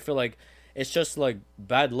on you, I feel like it's just like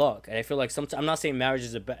bad luck. And I feel like sometimes, I'm not saying marriage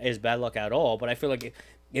is bad luck at all, but I feel like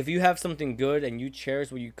if you have something good and you cherish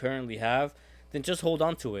what you currently have, then just hold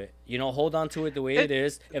on to it. You know, hold on to it the way it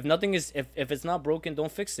is. If nothing is, if it's not broken, don't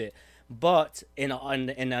fix it. But in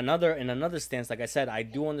another stance, like I said, I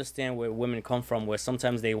do understand where women come from, where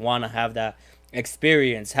sometimes they want to have that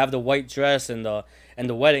experience, have the white dress and the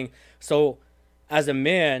wedding. So, as a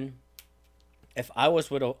man, if I was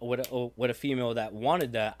with a female that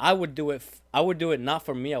wanted that, I would do it. I would do it not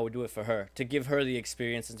for me. I would do it for her, to give her the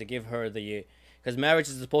experience and to give her the. Because marriage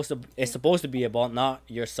is supposed to be about not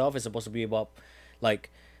yourself. It's supposed to be about like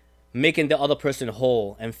making the other person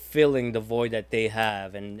whole and filling the void that they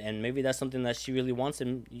have, and maybe that's something that she really wants,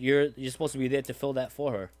 and you're supposed to be there to fill that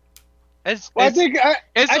for her. It's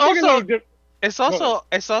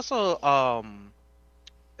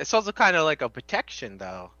also kind of like a protection,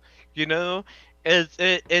 though. You know,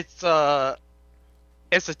 it's a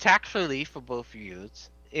tax relief for both of you,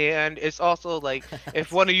 and it's also like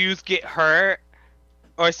if one of you get hurt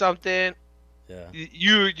or something, yeah,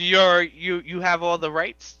 you have all the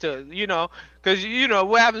rights to, you know, because you know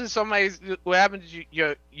what happens if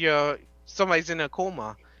somebody's in a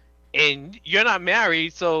coma and you're not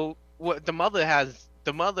married, so what the mother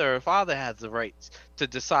or father has the rights to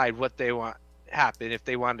decide what they want happen, if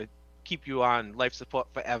they want to keep you on life support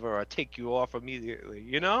forever or take you off immediately,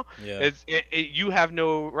 you know. Yeah. You have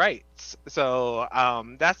no rights. So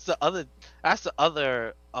that's the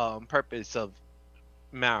other purpose of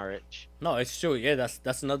marriage. No, it's true. Yeah,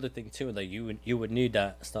 that's another thing too. Like you would need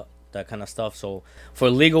that stuff, that kind of stuff. So for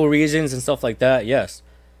legal reasons and stuff like that, yes.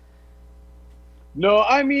 No,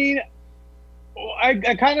 I mean,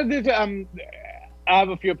 I kind of I have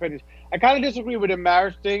a few opinions. I kind of disagree with the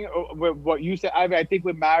marriage thing, with what you said. I think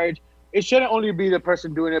with marriage, it shouldn't only be the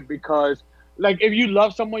person doing it because, like, if you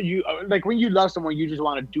love someone, when you love someone, you just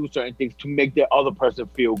want to do certain things to make the other person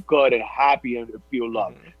feel good and happy and feel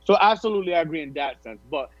loved. Mm-hmm. So absolutely, I agree in that sense.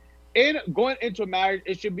 But in going into a marriage,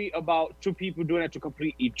 it should be about two people doing it to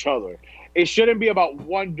complete each other. It shouldn't be about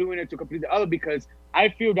one doing it to complete the other, because I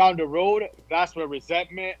feel down the road, that's where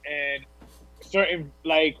resentment and certain,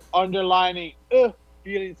 like, underlining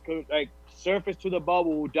feelings could, like, surface to the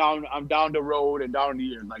bubble I'm down the road and down the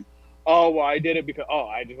years. Like, oh, well, I did it because,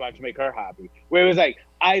 I just wanted to make her happy. Where it was like,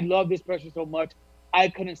 I love this person so much, I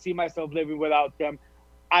couldn't see myself living without them.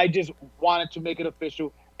 I just wanted to make it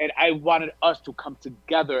official, and I wanted us to come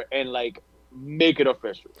together and, like, make it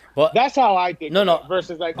official. Well, that's how I think. No.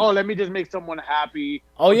 Versus like, let me just make someone happy.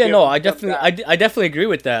 Oh yeah, no, I definitely agree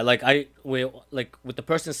with that. Like with the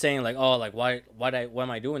person saying like, oh, like why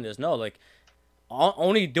am I doing this? No, like,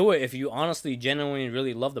 only do it if you honestly, genuinely,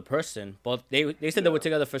 really love the person. But they said they were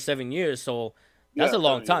together for 7 years, so that's a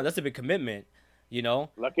long time. That's a big commitment, you know.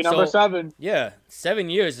 Lucky number 7. Yeah, 7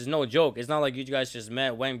 years is no joke. It's not like you guys just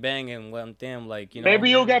met, wang bang, and went damn, like, you know. Maybe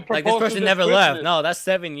you'll get proposed. Like this person never left. No, that's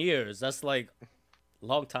 7 years. That's like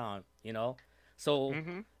long time, you know. So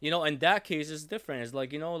you know, in that case, it's different. It's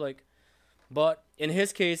like, you know, like, but in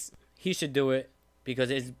his case, he should do it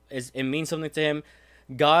because it means something to him.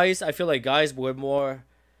 Guys, I feel like guys, we're more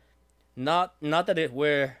not that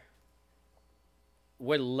we're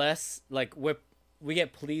less, like, we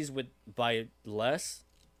get pleased by less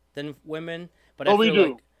than women, but I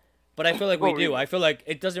feel like we do. I feel like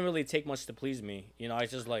it doesn't really take much to please me, you know. I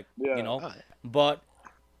just like, you know, but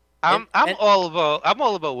I'm all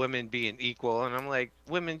about women being equal, and I'm like,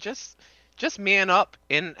 women, just man up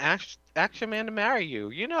and ask your man to marry you,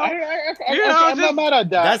 you know. I'm not mad at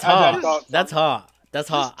that. That's hot. That's hot. That's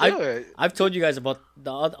hot. I've told you guys about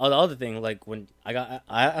the other thing, like when I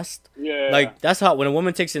asked. Yeah. Like, that's hot. When a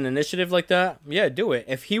woman takes an initiative like that, yeah, do it.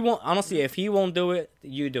 If he won't do it,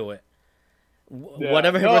 you do it. Yeah.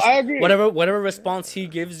 I agree. Whatever response he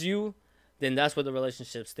gives you, then that's where the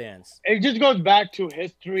relationship stands. It just goes back to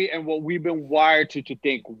history and what we've been wired to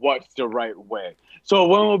think what's the right way. So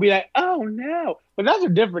one will be like, oh no, but that's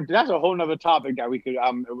a whole nother topic that we could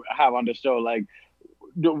have on the show. Like,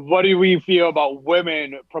 what do we feel about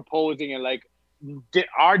women proposing and like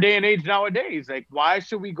our day and age nowadays? Like, why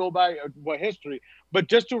should we go by what history? But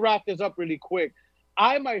just to wrap this up really quick,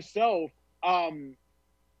 I myself,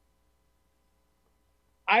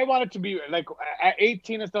 I wanted to be like at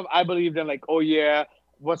 18 and stuff. I believed in like, oh yeah,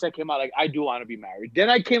 once I came out, like I do want to be married. Then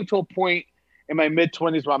I came to a point in my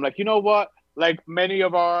mid-20s where I'm like, you know what? Like many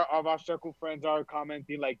of our circle friends are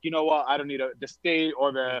commenting, like, you know what? I don't need the state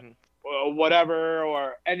or the or whatever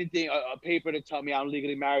or anything, a paper to tell me I'm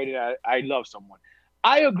legally married and I love someone.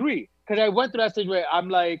 I agree because I went through that stage where I'm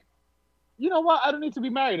like, you know what? I don't need to be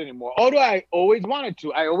married anymore. Although I always wanted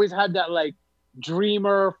to. I always had that like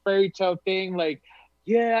dreamer fairy tale thing, like.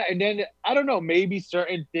 Yeah, and then I don't know, maybe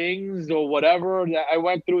certain things or whatever that I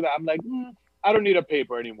went through that I'm like, I don't need a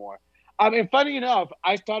paper anymore. And funny enough,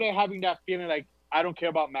 I started having that feeling like I don't care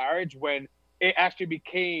about marriage when it actually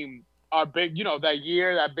became a big, that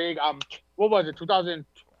year, that big, what was it,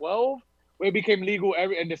 2012, where it became legal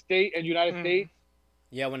in the state and United States.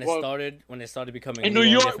 Yeah, when it started becoming in legal New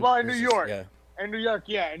York. Well, in New York, yeah. In New York,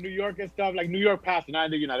 yeah, in New York and stuff. Like New York passed it, not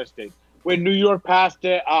in the United States. When New York passed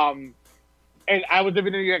it, and I was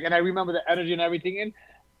living in New York, and I remember the energy and everything. And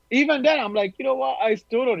even then, I'm like, you know what? I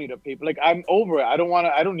still don't need a paper. Like, I'm over it. I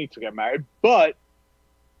don't need to get married. But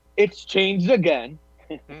it's changed again.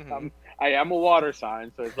 I am a water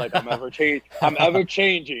sign, so it's like I'm ever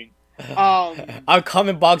changing. Our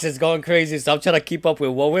comment box is going crazy, so I'm trying to keep up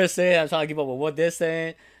with what we're saying. I'm trying to keep up with what they're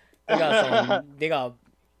saying. They got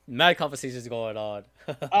mad conversations going on.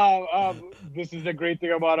 This is the great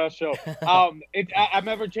thing about our show. I'm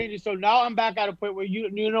ever changing. So now I'm back at a point where you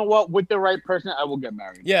know what, with the right person, I will get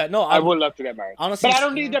married. Yeah, no, I would love to get married. Honestly, but I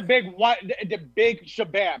don't need the big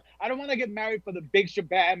shabam. I don't want to get married for the big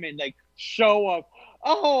shabam and like show of,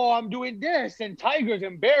 oh, I'm doing this and tigers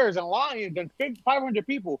and bears and lions and 500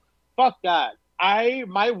 people. Fuck that.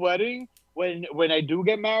 My wedding when I do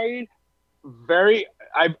get married,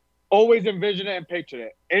 I've always envisioned it and pictured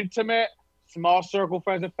it intimate. Small circle,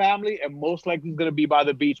 friends and family, and most likely it's going to be by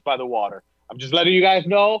the beach, by the water. I'm just letting you guys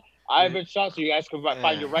know. I've been shot, so you guys can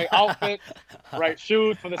find your right outfit, right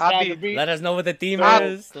shoes for the side of the beach. Let us know what the theme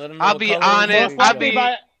is. Let them know I'll be honest. I'll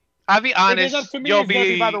be honest. It is up to me. It's going to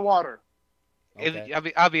be by the water. Okay.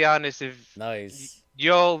 I'll be honest. If nice,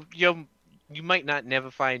 you might not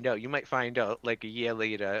never find out. You might find out like a year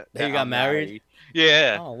later that you got married.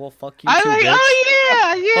 Yeah. Oh well, fuck you too, bitch.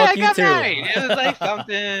 Oh yeah, fuck I got married. It was like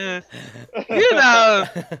something, you know.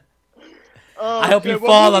 I hope you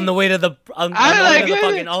fall on the way to the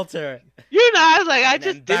fucking altar. You know, I was like, I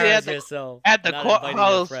just did it at the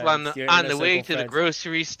courthouse on the way to the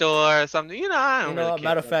grocery store or something. You know, I don't really care.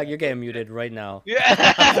 Matter of fact, you're getting muted right now. Yeah.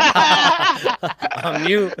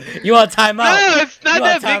 You on timeout? No, it's not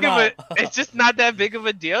that big of a. It's just not that big of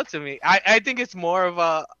a deal to me. I think it's more of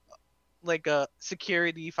a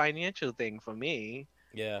security financial thing for me.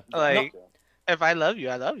 Yeah. Like. If I love you,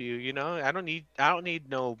 I love you. You know, I don't need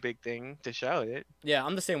no big thing to show it. Yeah,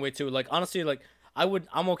 I'm the same way too. Like honestly, like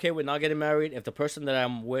I'm okay with not getting married. If the person that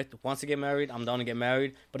I'm with wants to get married, I'm down to get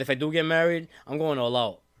married. But if I do get married, I'm going all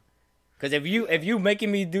out. Cause if you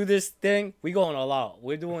making me do this thing, we going all out.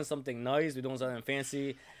 We're doing something nice. We're doing something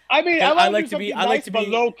fancy. I mean, I like to be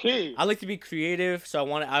low key. I like to be creative, so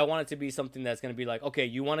I want it to be something that's gonna be like, okay,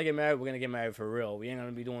 you want to get married, we're gonna get married for real. We ain't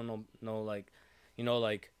gonna be doing no like,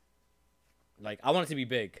 Like I want it to be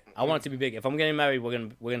big. I want it to be big. If I'm getting married, we're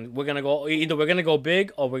gonna go either we're gonna go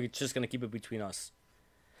big or we're just gonna keep it between us.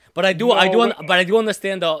 But I do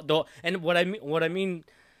understand the and what I mean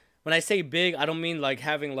when I say big, I don't mean like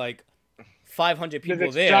having like 500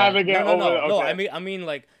 people there. No. I mean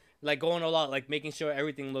like going a lot, like making sure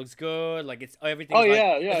everything looks good, like it's everything.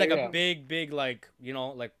 It's like a big like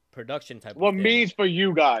like production type. What of thing. means for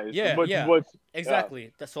you guys?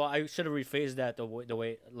 Exactly. That's why I should have rephrased that the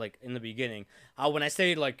way like in the beginning. When I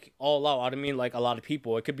say like all out, I don't mean like a lot of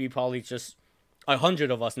people. It could be probably just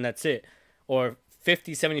 100 of us and that's it, or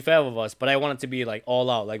 50, 75 of us. But I want it to be like all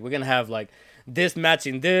out. Like we're gonna have like this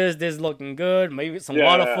matching this looking good. Maybe some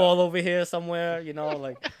waterfall over here somewhere. You know,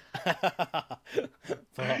 like.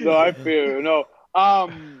 No, I feel you. No.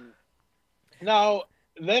 Now.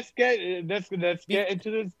 Let's get into this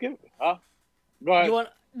give. Huh? Go ahead.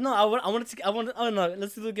 Let's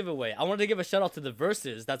do the giveaway. I wanted to give a shout out to the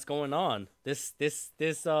verses that's going on this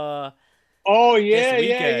Oh yeah.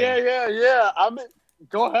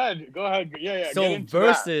 Go ahead. Yeah. So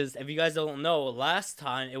verses, if you guys don't know, last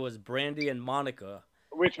time it was Brandy and Monica.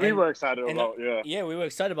 which we And- were excited and, about. Yeah. Yeah, we were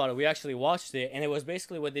excited about it. We actually watched it, and it was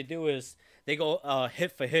basically what they do is they go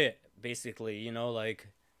hit for hit, basically. You know, like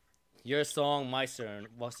your song, my turn,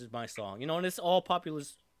 versus my song. You know, and it's all popular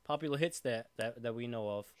hits that we know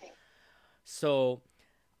of. So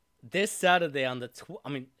this Saturday on the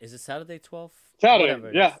is it Saturday 12th? Saturday. Whatever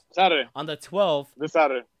it Yeah, is. Saturday. On the 12th, This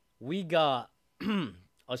Saturday. we got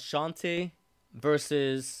Ashanti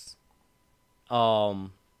versus Keisha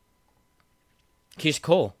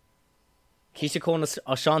Cole. Keisha Cole and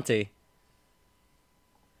Ashanti.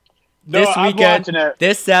 No, This I'm weekend, watching it.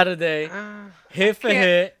 this Saturday, hit for can't-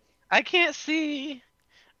 hit. I can't see.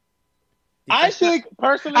 I think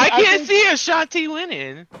personally, I can't think, see Ashanti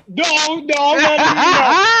winning. No,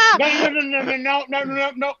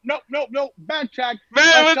 backtrack.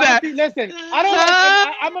 Man, what's that? Ashanti, listen, I don't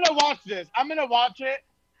like. I'm gonna watch this. I'm gonna watch it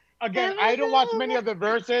again. I don't watch many of the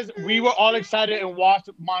verses. We were all excited and watched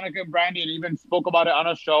Monica and Brandy and even spoke about it on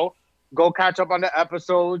our show. Go catch up on the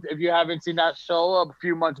episodes if you haven't seen that show a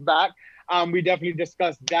few months back. We definitely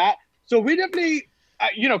discussed that. So we definitely,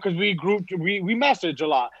 because we message a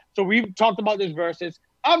lot. So we talked about these verses.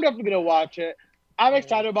 I'm definitely gonna watch it. I'm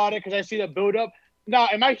excited about it because I see the build up. Now,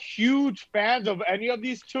 am I huge fans of any of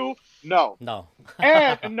these two? No. No.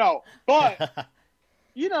 And no. But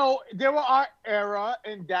there were our era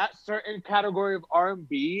in that certain category of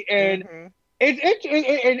R&B, and Mhm.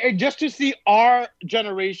 it just to see our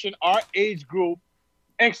generation, our age group,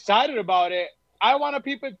 excited about it. I want to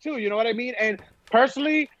peep it too. You know what I mean? And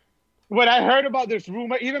personally, when I heard about this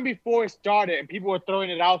rumor, even before it started, and people were throwing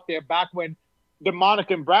it out there back when the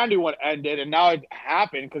Monica and Brandy one ended, and now it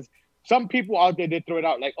happened because some people out there did throw it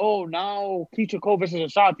out like, "Oh, now Keisha Cole versus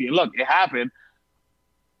Ashanti." And look, it happened.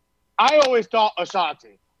 I always thought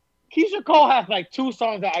Ashanti. Keisha Cole has like 2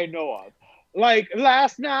 songs that I know of, like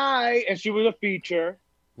 "Last Night," and she was a feature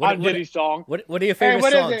on Diddy's song. What are your favorite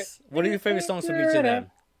what is songs? What are your favorite songs from each of them?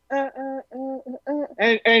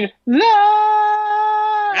 And love.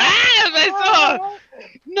 My song.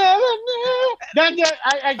 Never knew.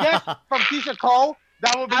 I guess from Keisha Cole,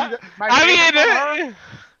 that would be my favorite from her.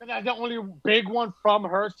 And that's the only big one from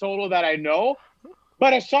her solo that I know.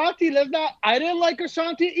 But Ashanti, I didn't like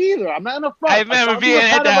Ashanti either. I'm not in a front. I remember Ashanti being was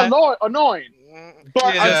kind that. of annoying.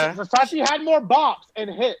 But Yeah. Ashanti had more bops and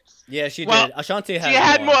hits. Yeah, she Well, did. Ashanti She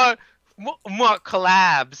had had more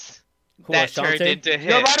collabs Who, that Ashanti? turned into hits.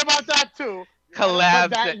 You're right about that too.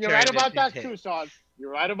 Collabs You're right turned about into that hits. too, Sean. You're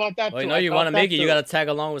right about that Well, too. you know I you felt want to that make it, you too. gotta tag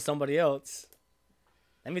along with somebody else.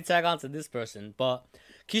 Let me tag on to this person, but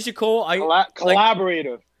Keisha Cole,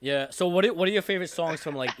 Collaborative. yeah. So what are your favorite songs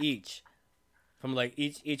from each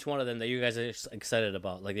one of them that you guys are excited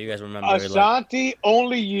about, like that you guys remember? Ashanti,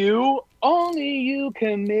 only you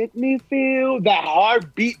can make me feel that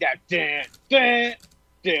heartbeat, that dun, dun,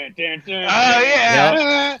 dun, dun, dun.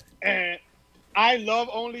 Oh, yeah. I love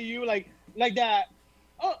only you, like that.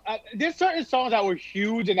 Oh, there's certain songs that were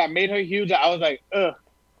huge and that made her huge. That I was like, ugh.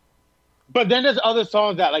 But then there's other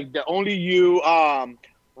songs that like the only you,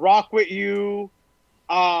 rock with you.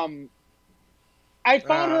 I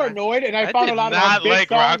found her annoyed, and I found a lot of her big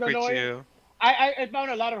songs annoying. You. I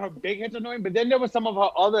found a lot of her big hits annoying, but then there were some of her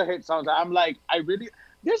other hit songs that I'm like,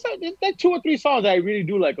 there's like 2 or 3 songs that I really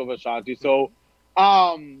do like of Ashanti. So,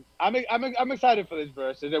 I'm excited for this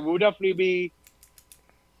verse, and we'll definitely be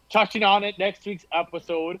touching on it next week's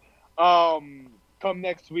episode. Come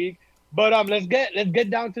next week. But let's get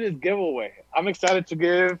down to this giveaway. I'm excited to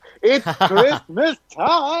give. It's Christmas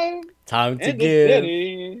time. Time to in the give.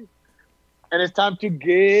 city. And it's time to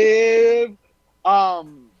give.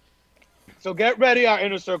 So get ready, our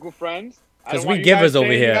inner circle friends. I 'Cause don't we want you givers guys over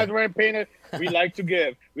saying here. You guys weren't paying it. We like to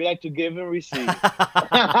give. We like to give and receive.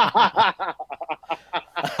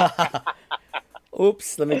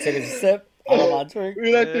 Oops, let me take a sip out of my drink.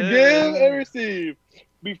 We like to give and receive.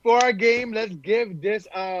 Before our game, let's give this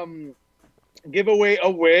giveaway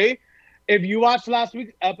away. If you watched last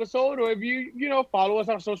week's episode, or if you follow us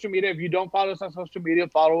on social media, if you don't follow us on social media,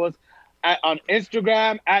 follow us on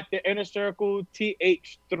Instagram at the Inner Circle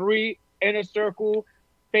TH3 Inner Circle,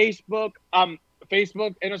 Facebook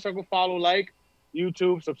Inner Circle, follow, like,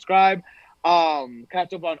 YouTube, subscribe.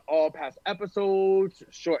 Catch up on all past episodes,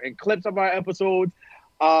 shortened clips of our episodes.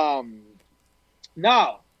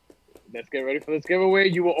 Now, let's get ready for this giveaway.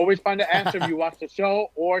 You will always find the answer if you watch the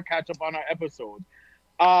show or catch up on our episodes.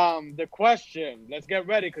 The question, let's get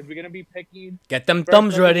ready because we're going to be picking. Get them First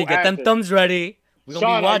thumbs person ready. who Get them answers. thumbs ready. We're gonna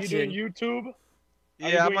Sean, be are you doing watching. YouTube?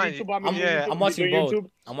 Yeah, I'm I'm watching doing both. YouTube?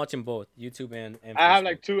 I'm watching both YouTube and I have Facebook.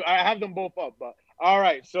 like 2. I have them both up. But all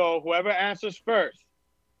right, so whoever answers first,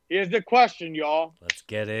 here's the question, y'all. Let's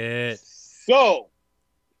get it. So,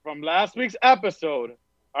 from last week's episode,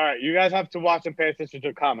 All right, you guys have to watch and pay attention to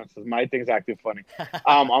the comments because my thing's acting funny.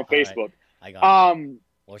 On All right, Facebook. I got it. Um,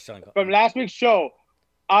 What's Sean from last week's show,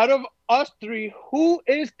 out of us three, who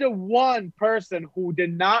is the one person who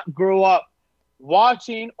did not grow up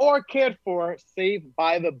watching or cared for Saved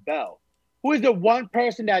by the Bell? Who is the one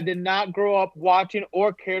person that did not grow up watching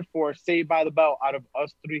or cared for Saved by the Bell out of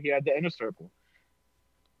us three here at the Inner Circle?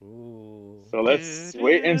 Ooh. So let's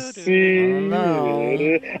wait and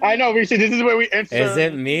see. I know, Rishi, this is where we insert. Is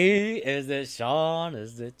it me? Is it Sean?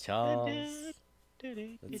 Is it Charles?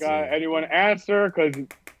 Got anyone answer? Because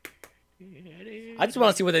I just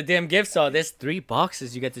want to see what the damn gifts are. There's 3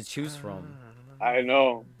 boxes you get to choose from. I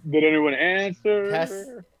know. Did anyone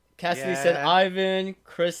answer? Cassidy said Ivan.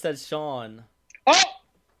 Chris said Sean. Oh!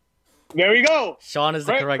 There we go. Sean is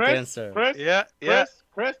the correct answer. Chris? Yeah.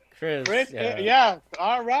 Chris. Yeah.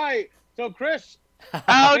 All right. So, Chris.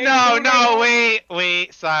 Oh, no.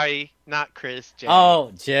 Wait. Sorry. Not Chris. Jay.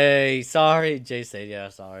 Oh, Jay. Sorry. Jay said, yeah,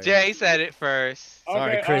 sorry. Jay said it first.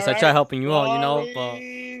 Sorry, Okay, Chris. all I try right. helping you out, you know, but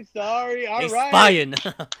Sorry. All he's right. spying.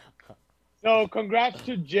 So, congrats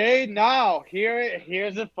to Jay. Now,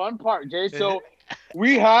 here's the fun part, Jay. So,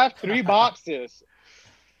 we have 3 boxes.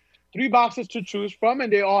 3 boxes to choose from,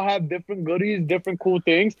 and they all have different goodies, different cool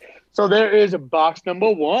things. So there is box number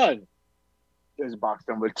 1, there's box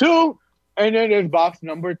number 2, and then there's box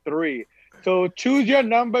number 3. So choose your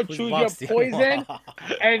number, Whose choose box do your you poison, want?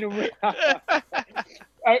 and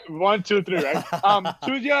 1, 2, 3, right?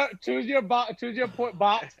 Choose your box, choose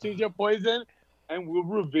your poison, and we'll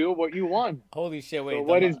reveal what you won. Holy shit, wait. So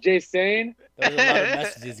what is Jay saying? There's a lot of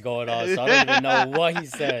messages going on, so I don't even know what he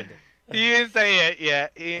said. He didn't say it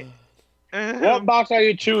yet. What box are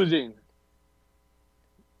you choosing?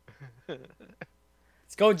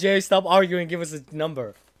 Let's go, Jay. Stop arguing. Give us a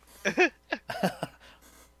number. Did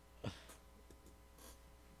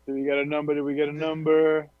we get a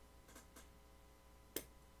number?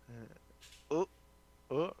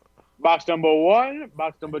 Box number 1,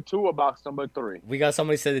 box number 2, or box number 3? We got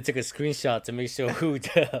somebody said they took a screenshot to make sure who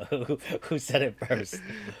said it first.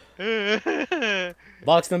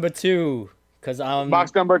 Box number 2, cause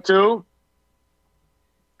Box number 2.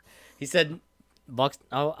 he said box.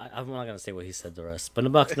 Oh, I'm not gonna say what he said the rest, but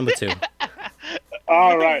in box number 2.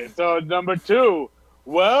 All right. So number 2.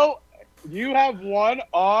 Well, you have won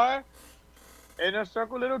our Inner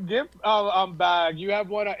Circle little gift bag. You have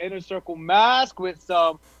won an Inner Circle mask with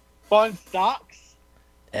some fun socks.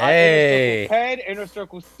 Hey. Inner Circle pen, Inner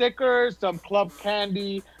Circle stickers, some Club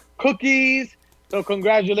Candy cookies. So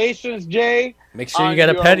congratulations, Jay. Make sure you on get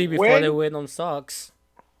a your petty before win. they win them socks.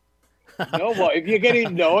 No, well, if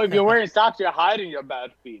you're wearing socks, you're hiding your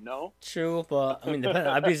bad feet. No. True, but I mean,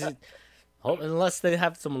 unless they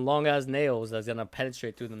have some long ass nails that's gonna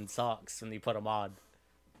penetrate through them socks when they put them on.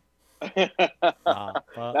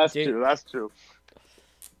 That's true.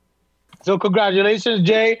 So congratulations,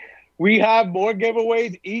 Jay. We have more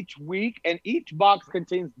giveaways each week, and each box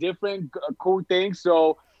contains different cool things.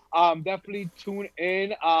 So definitely tune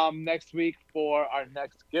in next week for our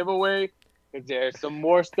next giveaway, because there's some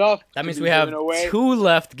more stuff. That means we have 2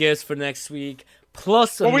 left gifts for next week,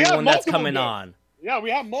 plus a new one that's coming on. Yeah,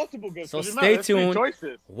 we have multiple gifts. So stay tuned.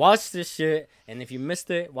 Watch this shit, and if you missed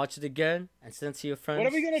it, watch it again and send it to your friends. What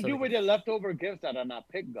are we gonna do with the leftover gifts that are not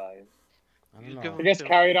picked, guys? I don't know. I guess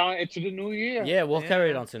carry it on into the new year. Yeah, we'll carry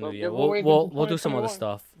it on to the new year. giveaways We'll into do some other 2021.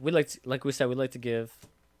 stuff. We like we said, we like to give,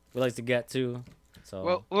 we like to get to. So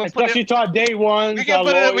We'll put Especially it, to our day ones. we can our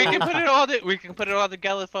put it. We loyal- can put it all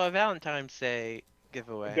together for a Valentine's Day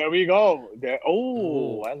giveaway. There we go.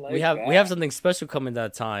 Oh, I like we that. have something special coming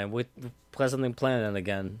that time. We have something planned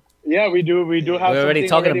again. Yeah, we do. We do have. We're already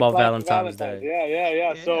something talking about planned for Valentine's Day.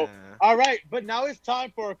 Yeah. So, Yeah. all right, but now it's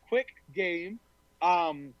time for a quick game.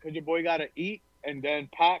 Cause your boy gotta eat and then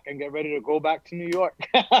pack and get ready to go back to New York.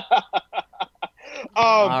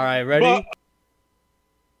 All right, ready?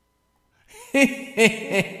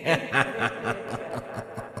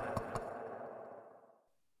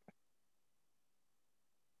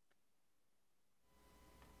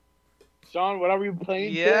 Sean, what are we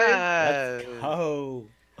playing? today? Yeah. Oh,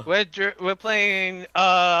 We're playing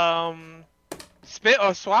Spit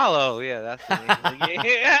or Swallow. Yeah, that's the name of the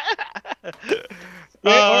game.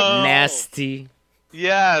 or- nasty.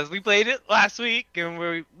 Yes, we played it last week and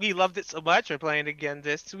we loved it so much. We're playing it again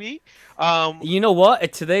this week. You know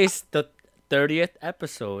what? Today's the 30th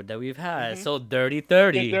episode that we've had, so dirty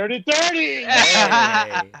 30. The 30-30. Hey.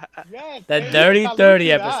 Yes. The hey, dirty salute 30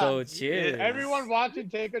 to that. episode. Cheers. Everyone watching,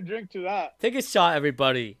 take a drink to that. Take a shot,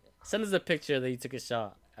 everybody. Send us a picture that you took a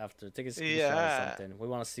shot after. Take a screenshot Yeah. or something. We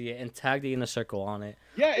want to see it and tag the inner circle on it.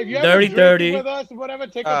 Yeah, if you're Dirty, ever dirty. drinking with us, whatever,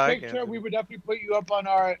 take Oh, a okay. picture. We would definitely put you up on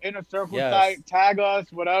our inner circle Yes. site. Tag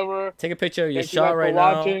us, whatever. Take a picture of your Thank you guys shot for right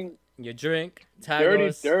now. watching. Your drink. Tag Dirty,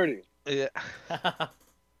 us. dirty. Yeah.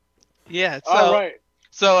 Yeah. So, All right.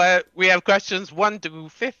 so we have questions 1 to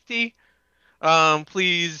 50.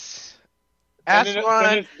 Please ask Send in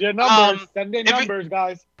one. your numbers. Send in if it- numbers,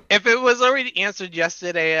 guys. If it was already answered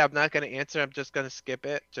yesterday, I'm not gonna answer. I'm just gonna skip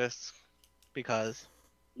it, just because.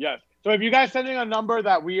 Yes. So if you guys send in a number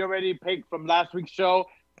that we already picked from last week's show,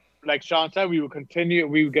 like Sean said, we will continue.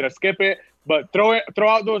 We were gonna skip it, but throw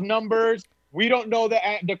out those numbers. We don't know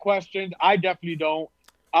the questions. I definitely don't.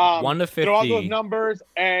 1 to 50. Throw out those numbers,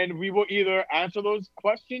 and we will either answer those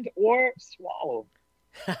questions or swallow.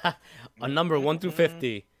 A number 1 through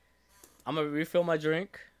 50. I'm gonna refill my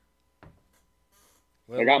drink.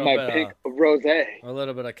 With I a got little my bit pick of- of rosé. A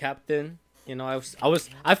little bit of Captain. You know,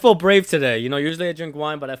 I felt brave today. You know, usually I drink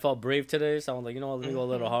wine, but I felt brave today, so I was like, you know what, let me go a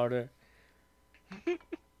little harder.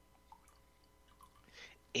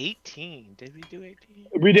 18. Did we do 18?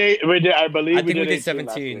 We did. I believe I think we did 18 last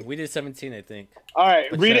 17. week. We did 17, I think. All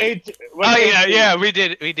right, What's read that? 18. Oh yeah, we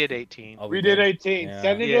did 18. Oh, We did 18. Yeah.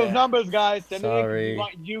 Send in Yeah. those numbers, guys. Send in. Sorry. We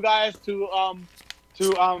want you guys to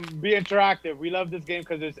be interactive. We love this game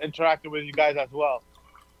because it's interactive with you guys as well.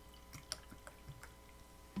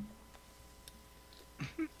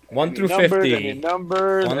 1 through Any 50.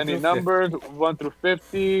 numbers? 1 Any through numbers? 1 through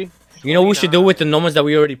 50. You know what we should do with the numbers that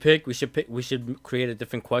we already picked? We should create a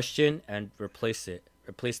different question and replace it.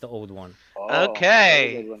 Replace the old one. Oh,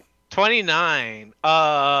 Okay. that's a good one. 29.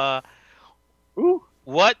 Ooh.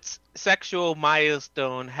 What sexual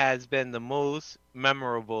milestone has been the most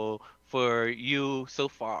memorable for you so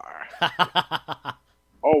far?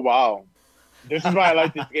 Oh wow. This is why I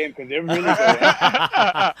like this game because they're really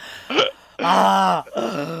good. Ah!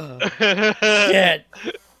 Shit.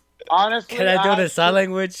 Honestly, Can I do the sign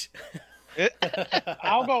language?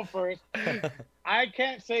 I'll go first. I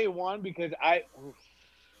can't say one because I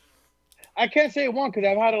can't say one because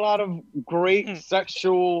I've had a lot of great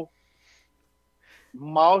sexual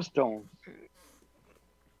milestones.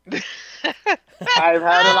 I've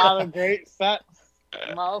had a lot of great sex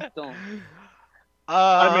milestones.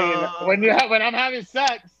 I mean, when I'm having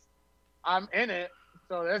sex, I'm in it.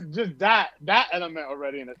 So that's just that element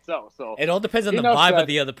already in itself. So It all depends on the Enough vibe said. of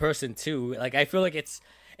the other person too. Like I feel like it's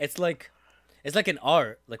like an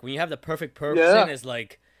art. Like when you have the perfect person, Yeah. it's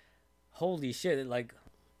like, holy shit! Like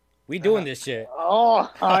we doing this shit.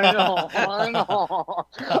 oh, I know.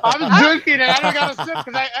 I'm drinking and I don't got to sip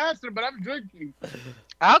because I answered, but I'm drinking.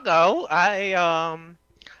 I'll go.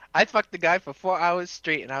 I fucked the guy for 4 hours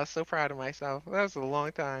straight, and I was so proud of myself. That was a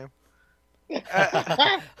long time.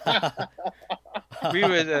 We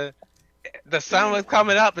were the sun was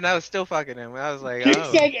coming up, and I was still fucking him. I was like, He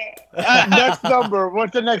oh. said, next number.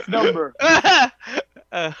 What's the next number?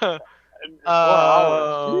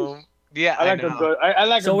 Yeah, I like know. a good. I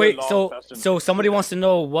like So a wait, good long session. so somebody wants to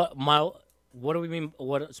know what do we mean?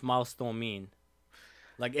 What does milestone mean?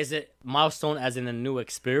 Like, is it milestone as in a new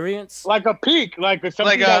experience? like a peak, like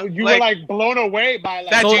something that you were like blown away by.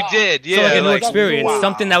 Like, That So- you did, yeah. so like a new like, experience, wow.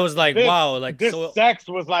 something that was like This- wow, like this so. sex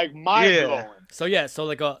was like mind Yeah. blowing. So yeah, so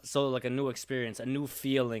like a new experience, a new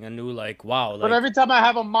feeling, a new like wow. But Like, every time I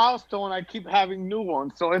have a milestone, I keep having new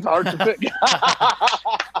ones, so it's hard to pick.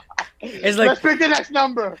 it's like Let's pick the next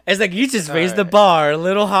number. it's like you just raised the Alright. bar a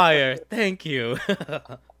little higher. Thank you.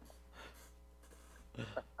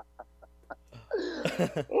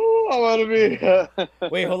 Ooh, I want to be.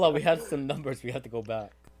 Wait, hold on. We had some numbers. We have to go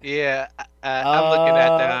back. Yeah, I'm looking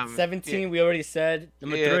at them. 17. We already said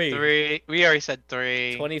number Yeah, 3. We already said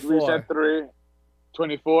 3. 24. We said 3.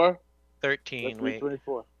 24. 13. Let's read Wait.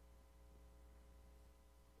 24.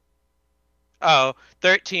 Oh,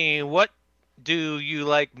 13. What do you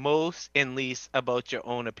like most and least about your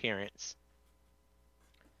own appearance?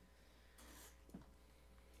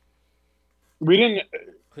 We didn't.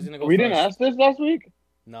 Who's gonna go We first? didn't ask this last week.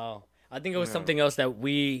 No, I think it was No. something else that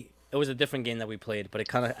we. It was a different game that we played, but it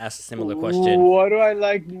kind of asked a similar question. What do I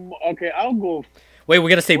like? Okay, I'll go. Wait, we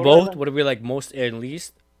gotta say What do I both. like? What do we like most and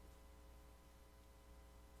least?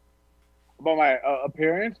 About my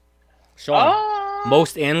appearance. Sean, Ah,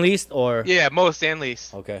 most and least, or Yeah, most and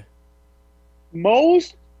least. okay.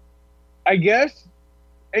 most, I guess,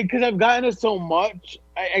 because I've gotten it so much.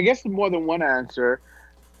 I guess more than one answer.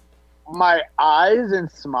 My eyes and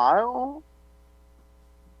smile.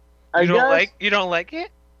 I You don't guess like? You don't like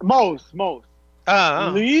it? most.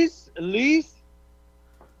 Oh. Least.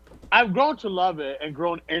 I've grown to love it and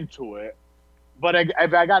grown into it, but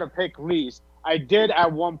if I gotta pick least, I did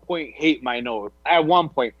at one point hate my nose. At one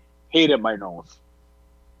point, hated my nose.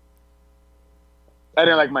 I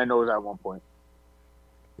didn't like my nose at one point.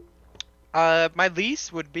 My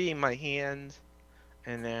least would be my hands,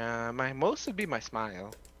 and my most would be my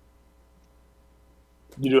smile.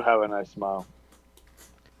 You do have a nice smile.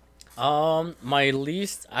 My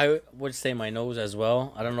least, I would say my nose as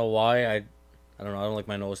well. I don't know why. I don't know. I don't like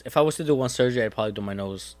my nose. If I was to do one surgery, I'd probably do my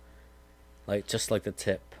nose, like just like the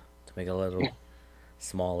tip to make it a little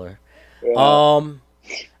smaller. Yeah.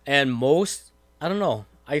 And most, I don't know.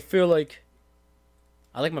 I feel like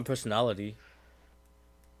I like my personality.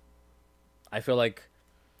 I feel like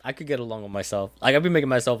I could get along with myself. Like I'd be making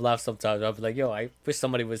myself laugh sometimes. I'd be like, "Yo, I wish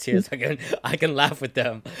somebody was here so I can laugh with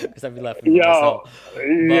them," because I'd be laughing with Yo, myself.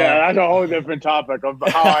 yeah, that's a whole different topic of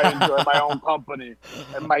how I enjoy my own company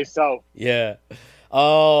and myself. Yeah.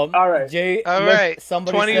 All right. Jay. All right.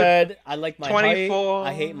 Somebody 20 said I like my 24. height.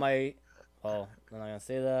 I hate my. Oh, I'm not gonna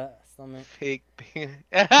say that. Stomach. Fake.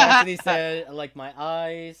 Cassidy said I like my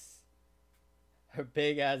eyes. Her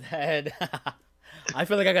big ass head. I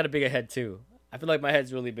feel like I got a bigger head too. I feel like my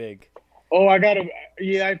head's really big. Oh, I gotta.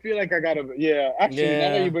 Yeah, I feel like I gotta. Yeah, actually, now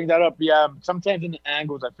that Yeah. you bring that up, yeah. Sometimes in the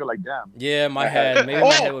angles, I feel like damn. Yeah, my head. Maybe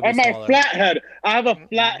my head would be and my smaller. flat head. I have a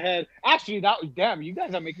flat head. Actually, that damn. You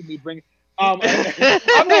guys are making me bring. I'm like,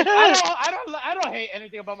 I don't hate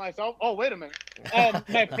anything about myself. Oh, wait a minute.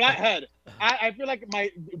 My flat head. I feel like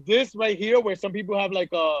this right here, where some people have like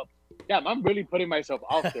a. Damn, I'm really putting myself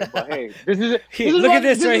out there. But hey, this is Look what at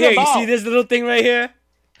this right is here. about. You see this little thing right here?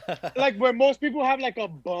 Like where most people have like a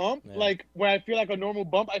bump, Yeah. like where I feel like a normal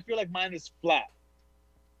bump, I feel like mine is flat.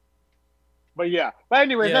 But yeah. But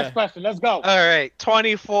anyway, Yeah. next question. Let's go. All right,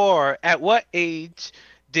 24. At what age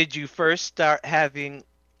did you first start having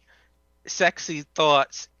sexy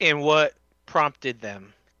thoughts, and what prompted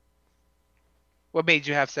them? What made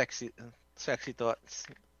you have sexy thoughts?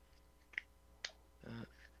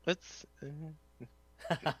 Let's.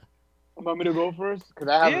 Want me to go first? Because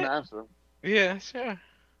I have an Yeah. answer. Yeah, sure.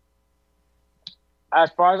 As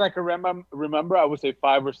far as I can remember, I would say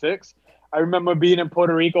 5 or 6. I remember being in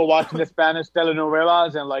Puerto Rico watching the Spanish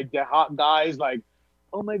telenovelas and like the hot guys like,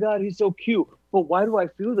 oh my God, he's so cute. But why do I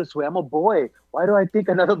feel this way? I'm a boy. Why do I think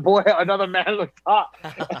another man looks hot?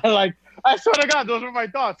 Like, I swear to God, those were my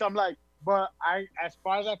thoughts. I'm like, but as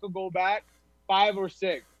far as I could go back, 5 or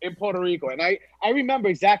 6 in Puerto Rico. And I remember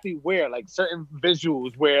exactly where, like certain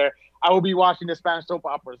visuals where I would be watching the Spanish soap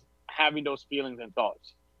operas having those feelings and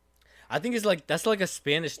thoughts. I think it's like that's like a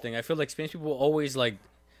Spanish thing. I feel like Spanish people always like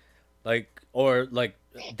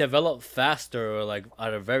develop faster or like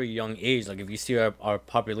at a very young age. Like if you see our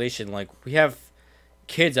population, like we have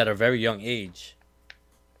kids at a very young age.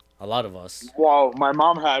 A lot of us. Well, my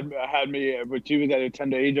mom had me, but she was at a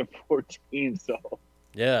tender age of 14, so.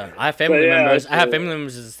 Yeah, I have family yeah, members. I have so- family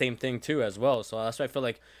members is the same thing too as well. So that's why I feel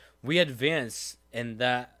like we advance in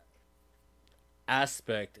that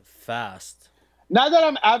aspect fast. Not that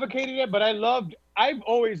I'm advocating it, but I've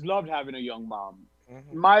always loved having a young mom.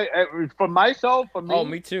 Mhm. For myself, for me, Oh,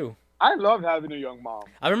 me too. I loved having a young mom.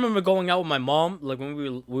 I remember going out with my mom, like when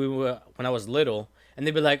we were when I was little, and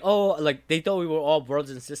they'd be like, "Oh, like they thought we were all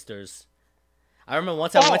brothers and sisters." I remember one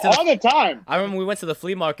time we went to All the time. I remember we went to the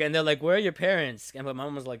flea market, and they're like, "Where are your parents?" And my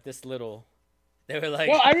mom was like this little. They were like,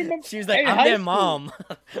 Well, I remember she was like, in "I'm high their school- mom."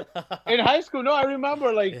 In high school, no, I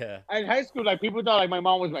remember like Yeah. in high school, like people thought like my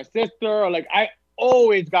mom was my sister, or like I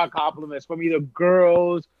always got compliments from either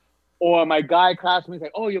girls or my guy classmates,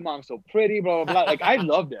 like, "Oh, your mom's so pretty," blah blah blah. Like I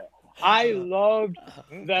loved it. I loved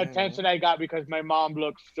the attention I got because my mom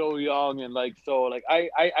looked so young and like so like I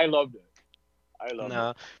loved it. I loved No,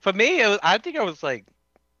 it. for me, I think I was like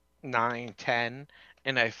 9, 10,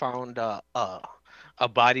 and I found a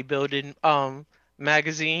bodybuilding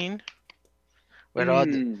magazine with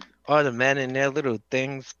Mm. all the men in their little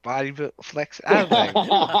things bodybuild flex. I was like,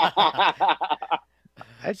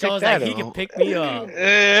 I So I checked was that like, he out. can pick me up.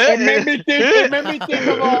 It made me think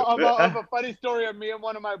of a funny story of me and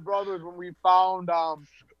one of my brothers when we found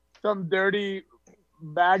some dirty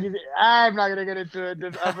magazine. I'm not gonna get into it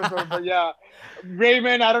this episode, but yeah,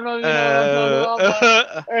 Raymond. I don't know. You know what I'm talking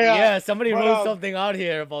about, but, Yeah, somebody But, wrote something out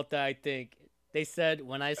here about that. I think they said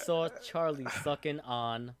when I saw Charlie sucking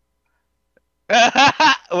on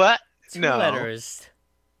What? 2 No. letters,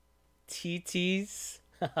 TTs.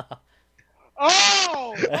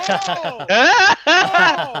 Oh, that.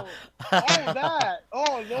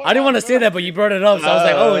 Oh, Lord, I didn't want to say that, but you brought it up, so I was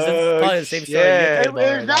like, "Oh, is this probably the same story?" you're shit. thinking about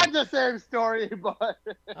right It's now. not the same story, but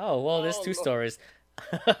Oh well, there's Oh, 2 Lord. stories.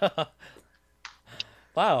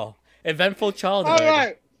 Wow, eventful childhood. all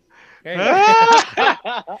right.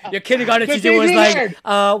 Your kindergarten The teacher thing was we like, learned.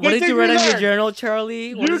 what The did thing you we write on your learned. journal,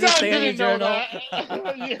 Charlie? What You does it guys say on your didn't know journal?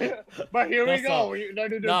 that. Yeah. But here we That's go. all. We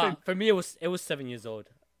learned a new Nah, thing. for me it was 7 years old.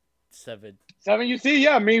 7. 7, you see?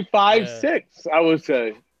 Yeah, me 5, Yeah. 6, I would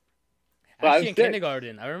say. 5, Actually, in 6.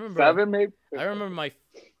 kindergarten, I remember. 7, maybe. I remember my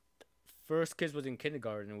first kids was in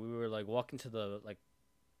kindergarten. We were like walking to the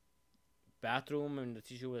bathroom, and the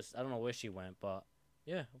teacher was, I don't know where she went, but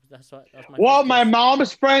yeah, that's my. Well, first my kiss.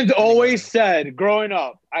 mom's friends always said, growing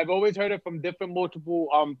up, I've always heard it from different multiple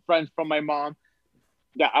friends from my mom,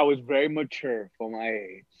 that I was very mature for my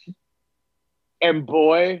age. And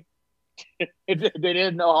boy, they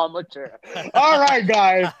didn't know how mature. All right,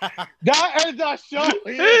 guys, that ends our show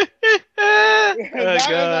here. Oh, That ends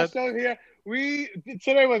our God. show here.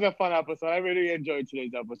 Today was a fun episode. I really enjoyed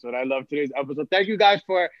today's episode. I love today's episode. Thank you guys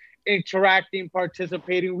for interacting,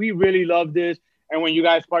 participating. We really love this. And when you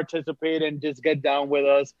guys participate and just get down with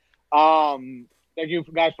us, thank you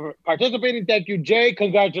guys for participating. Thank you, Jay.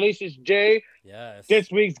 Congratulations, Jay. Yes.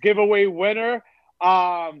 This week's giveaway winner.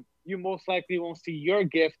 You most likely won't see your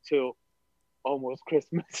gift till almost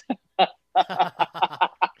Christmas.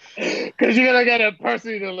 Because you're gonna get it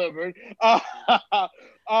personally delivered.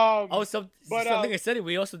 Oh, something I said.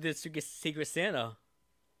 We also did Secret Santa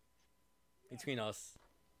between us.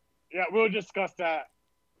 Yeah, we'll discuss that.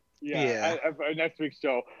 Yeah. At next week's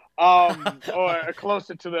show. Or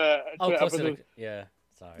closer to the Oh, close to episode. yeah.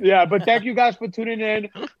 Sorry. Yeah, but thank you guys for tuning in.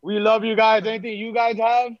 We love you guys. Anything you guys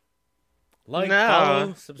have? Like, No.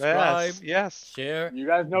 follow, subscribe, Yes. share. You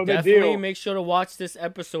guys know the Definitely deal. make sure to watch this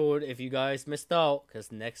episode if you guys missed out,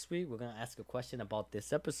 because next week we're gonna ask a question about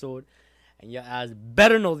this episode, and your ass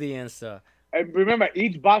better know the answer. And remember,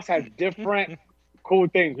 each box has different cool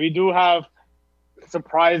things. We do have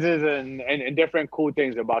surprises and different cool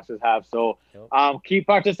things the boxes have. So Yep. keep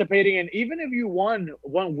participating. And even if you won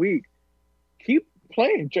 1 week, keep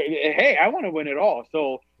playing. Hey, I want to win it all.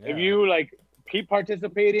 So if Yeah. you keep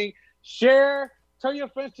participating, share, tell your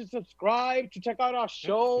friends to subscribe, to check out our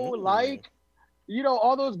show, Mhm.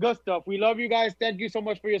 all those good stuff. We love you guys. Thank you so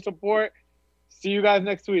much for your support. See you guys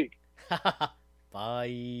next week.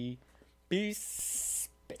 Bye. Peace.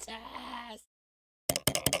 Bitch.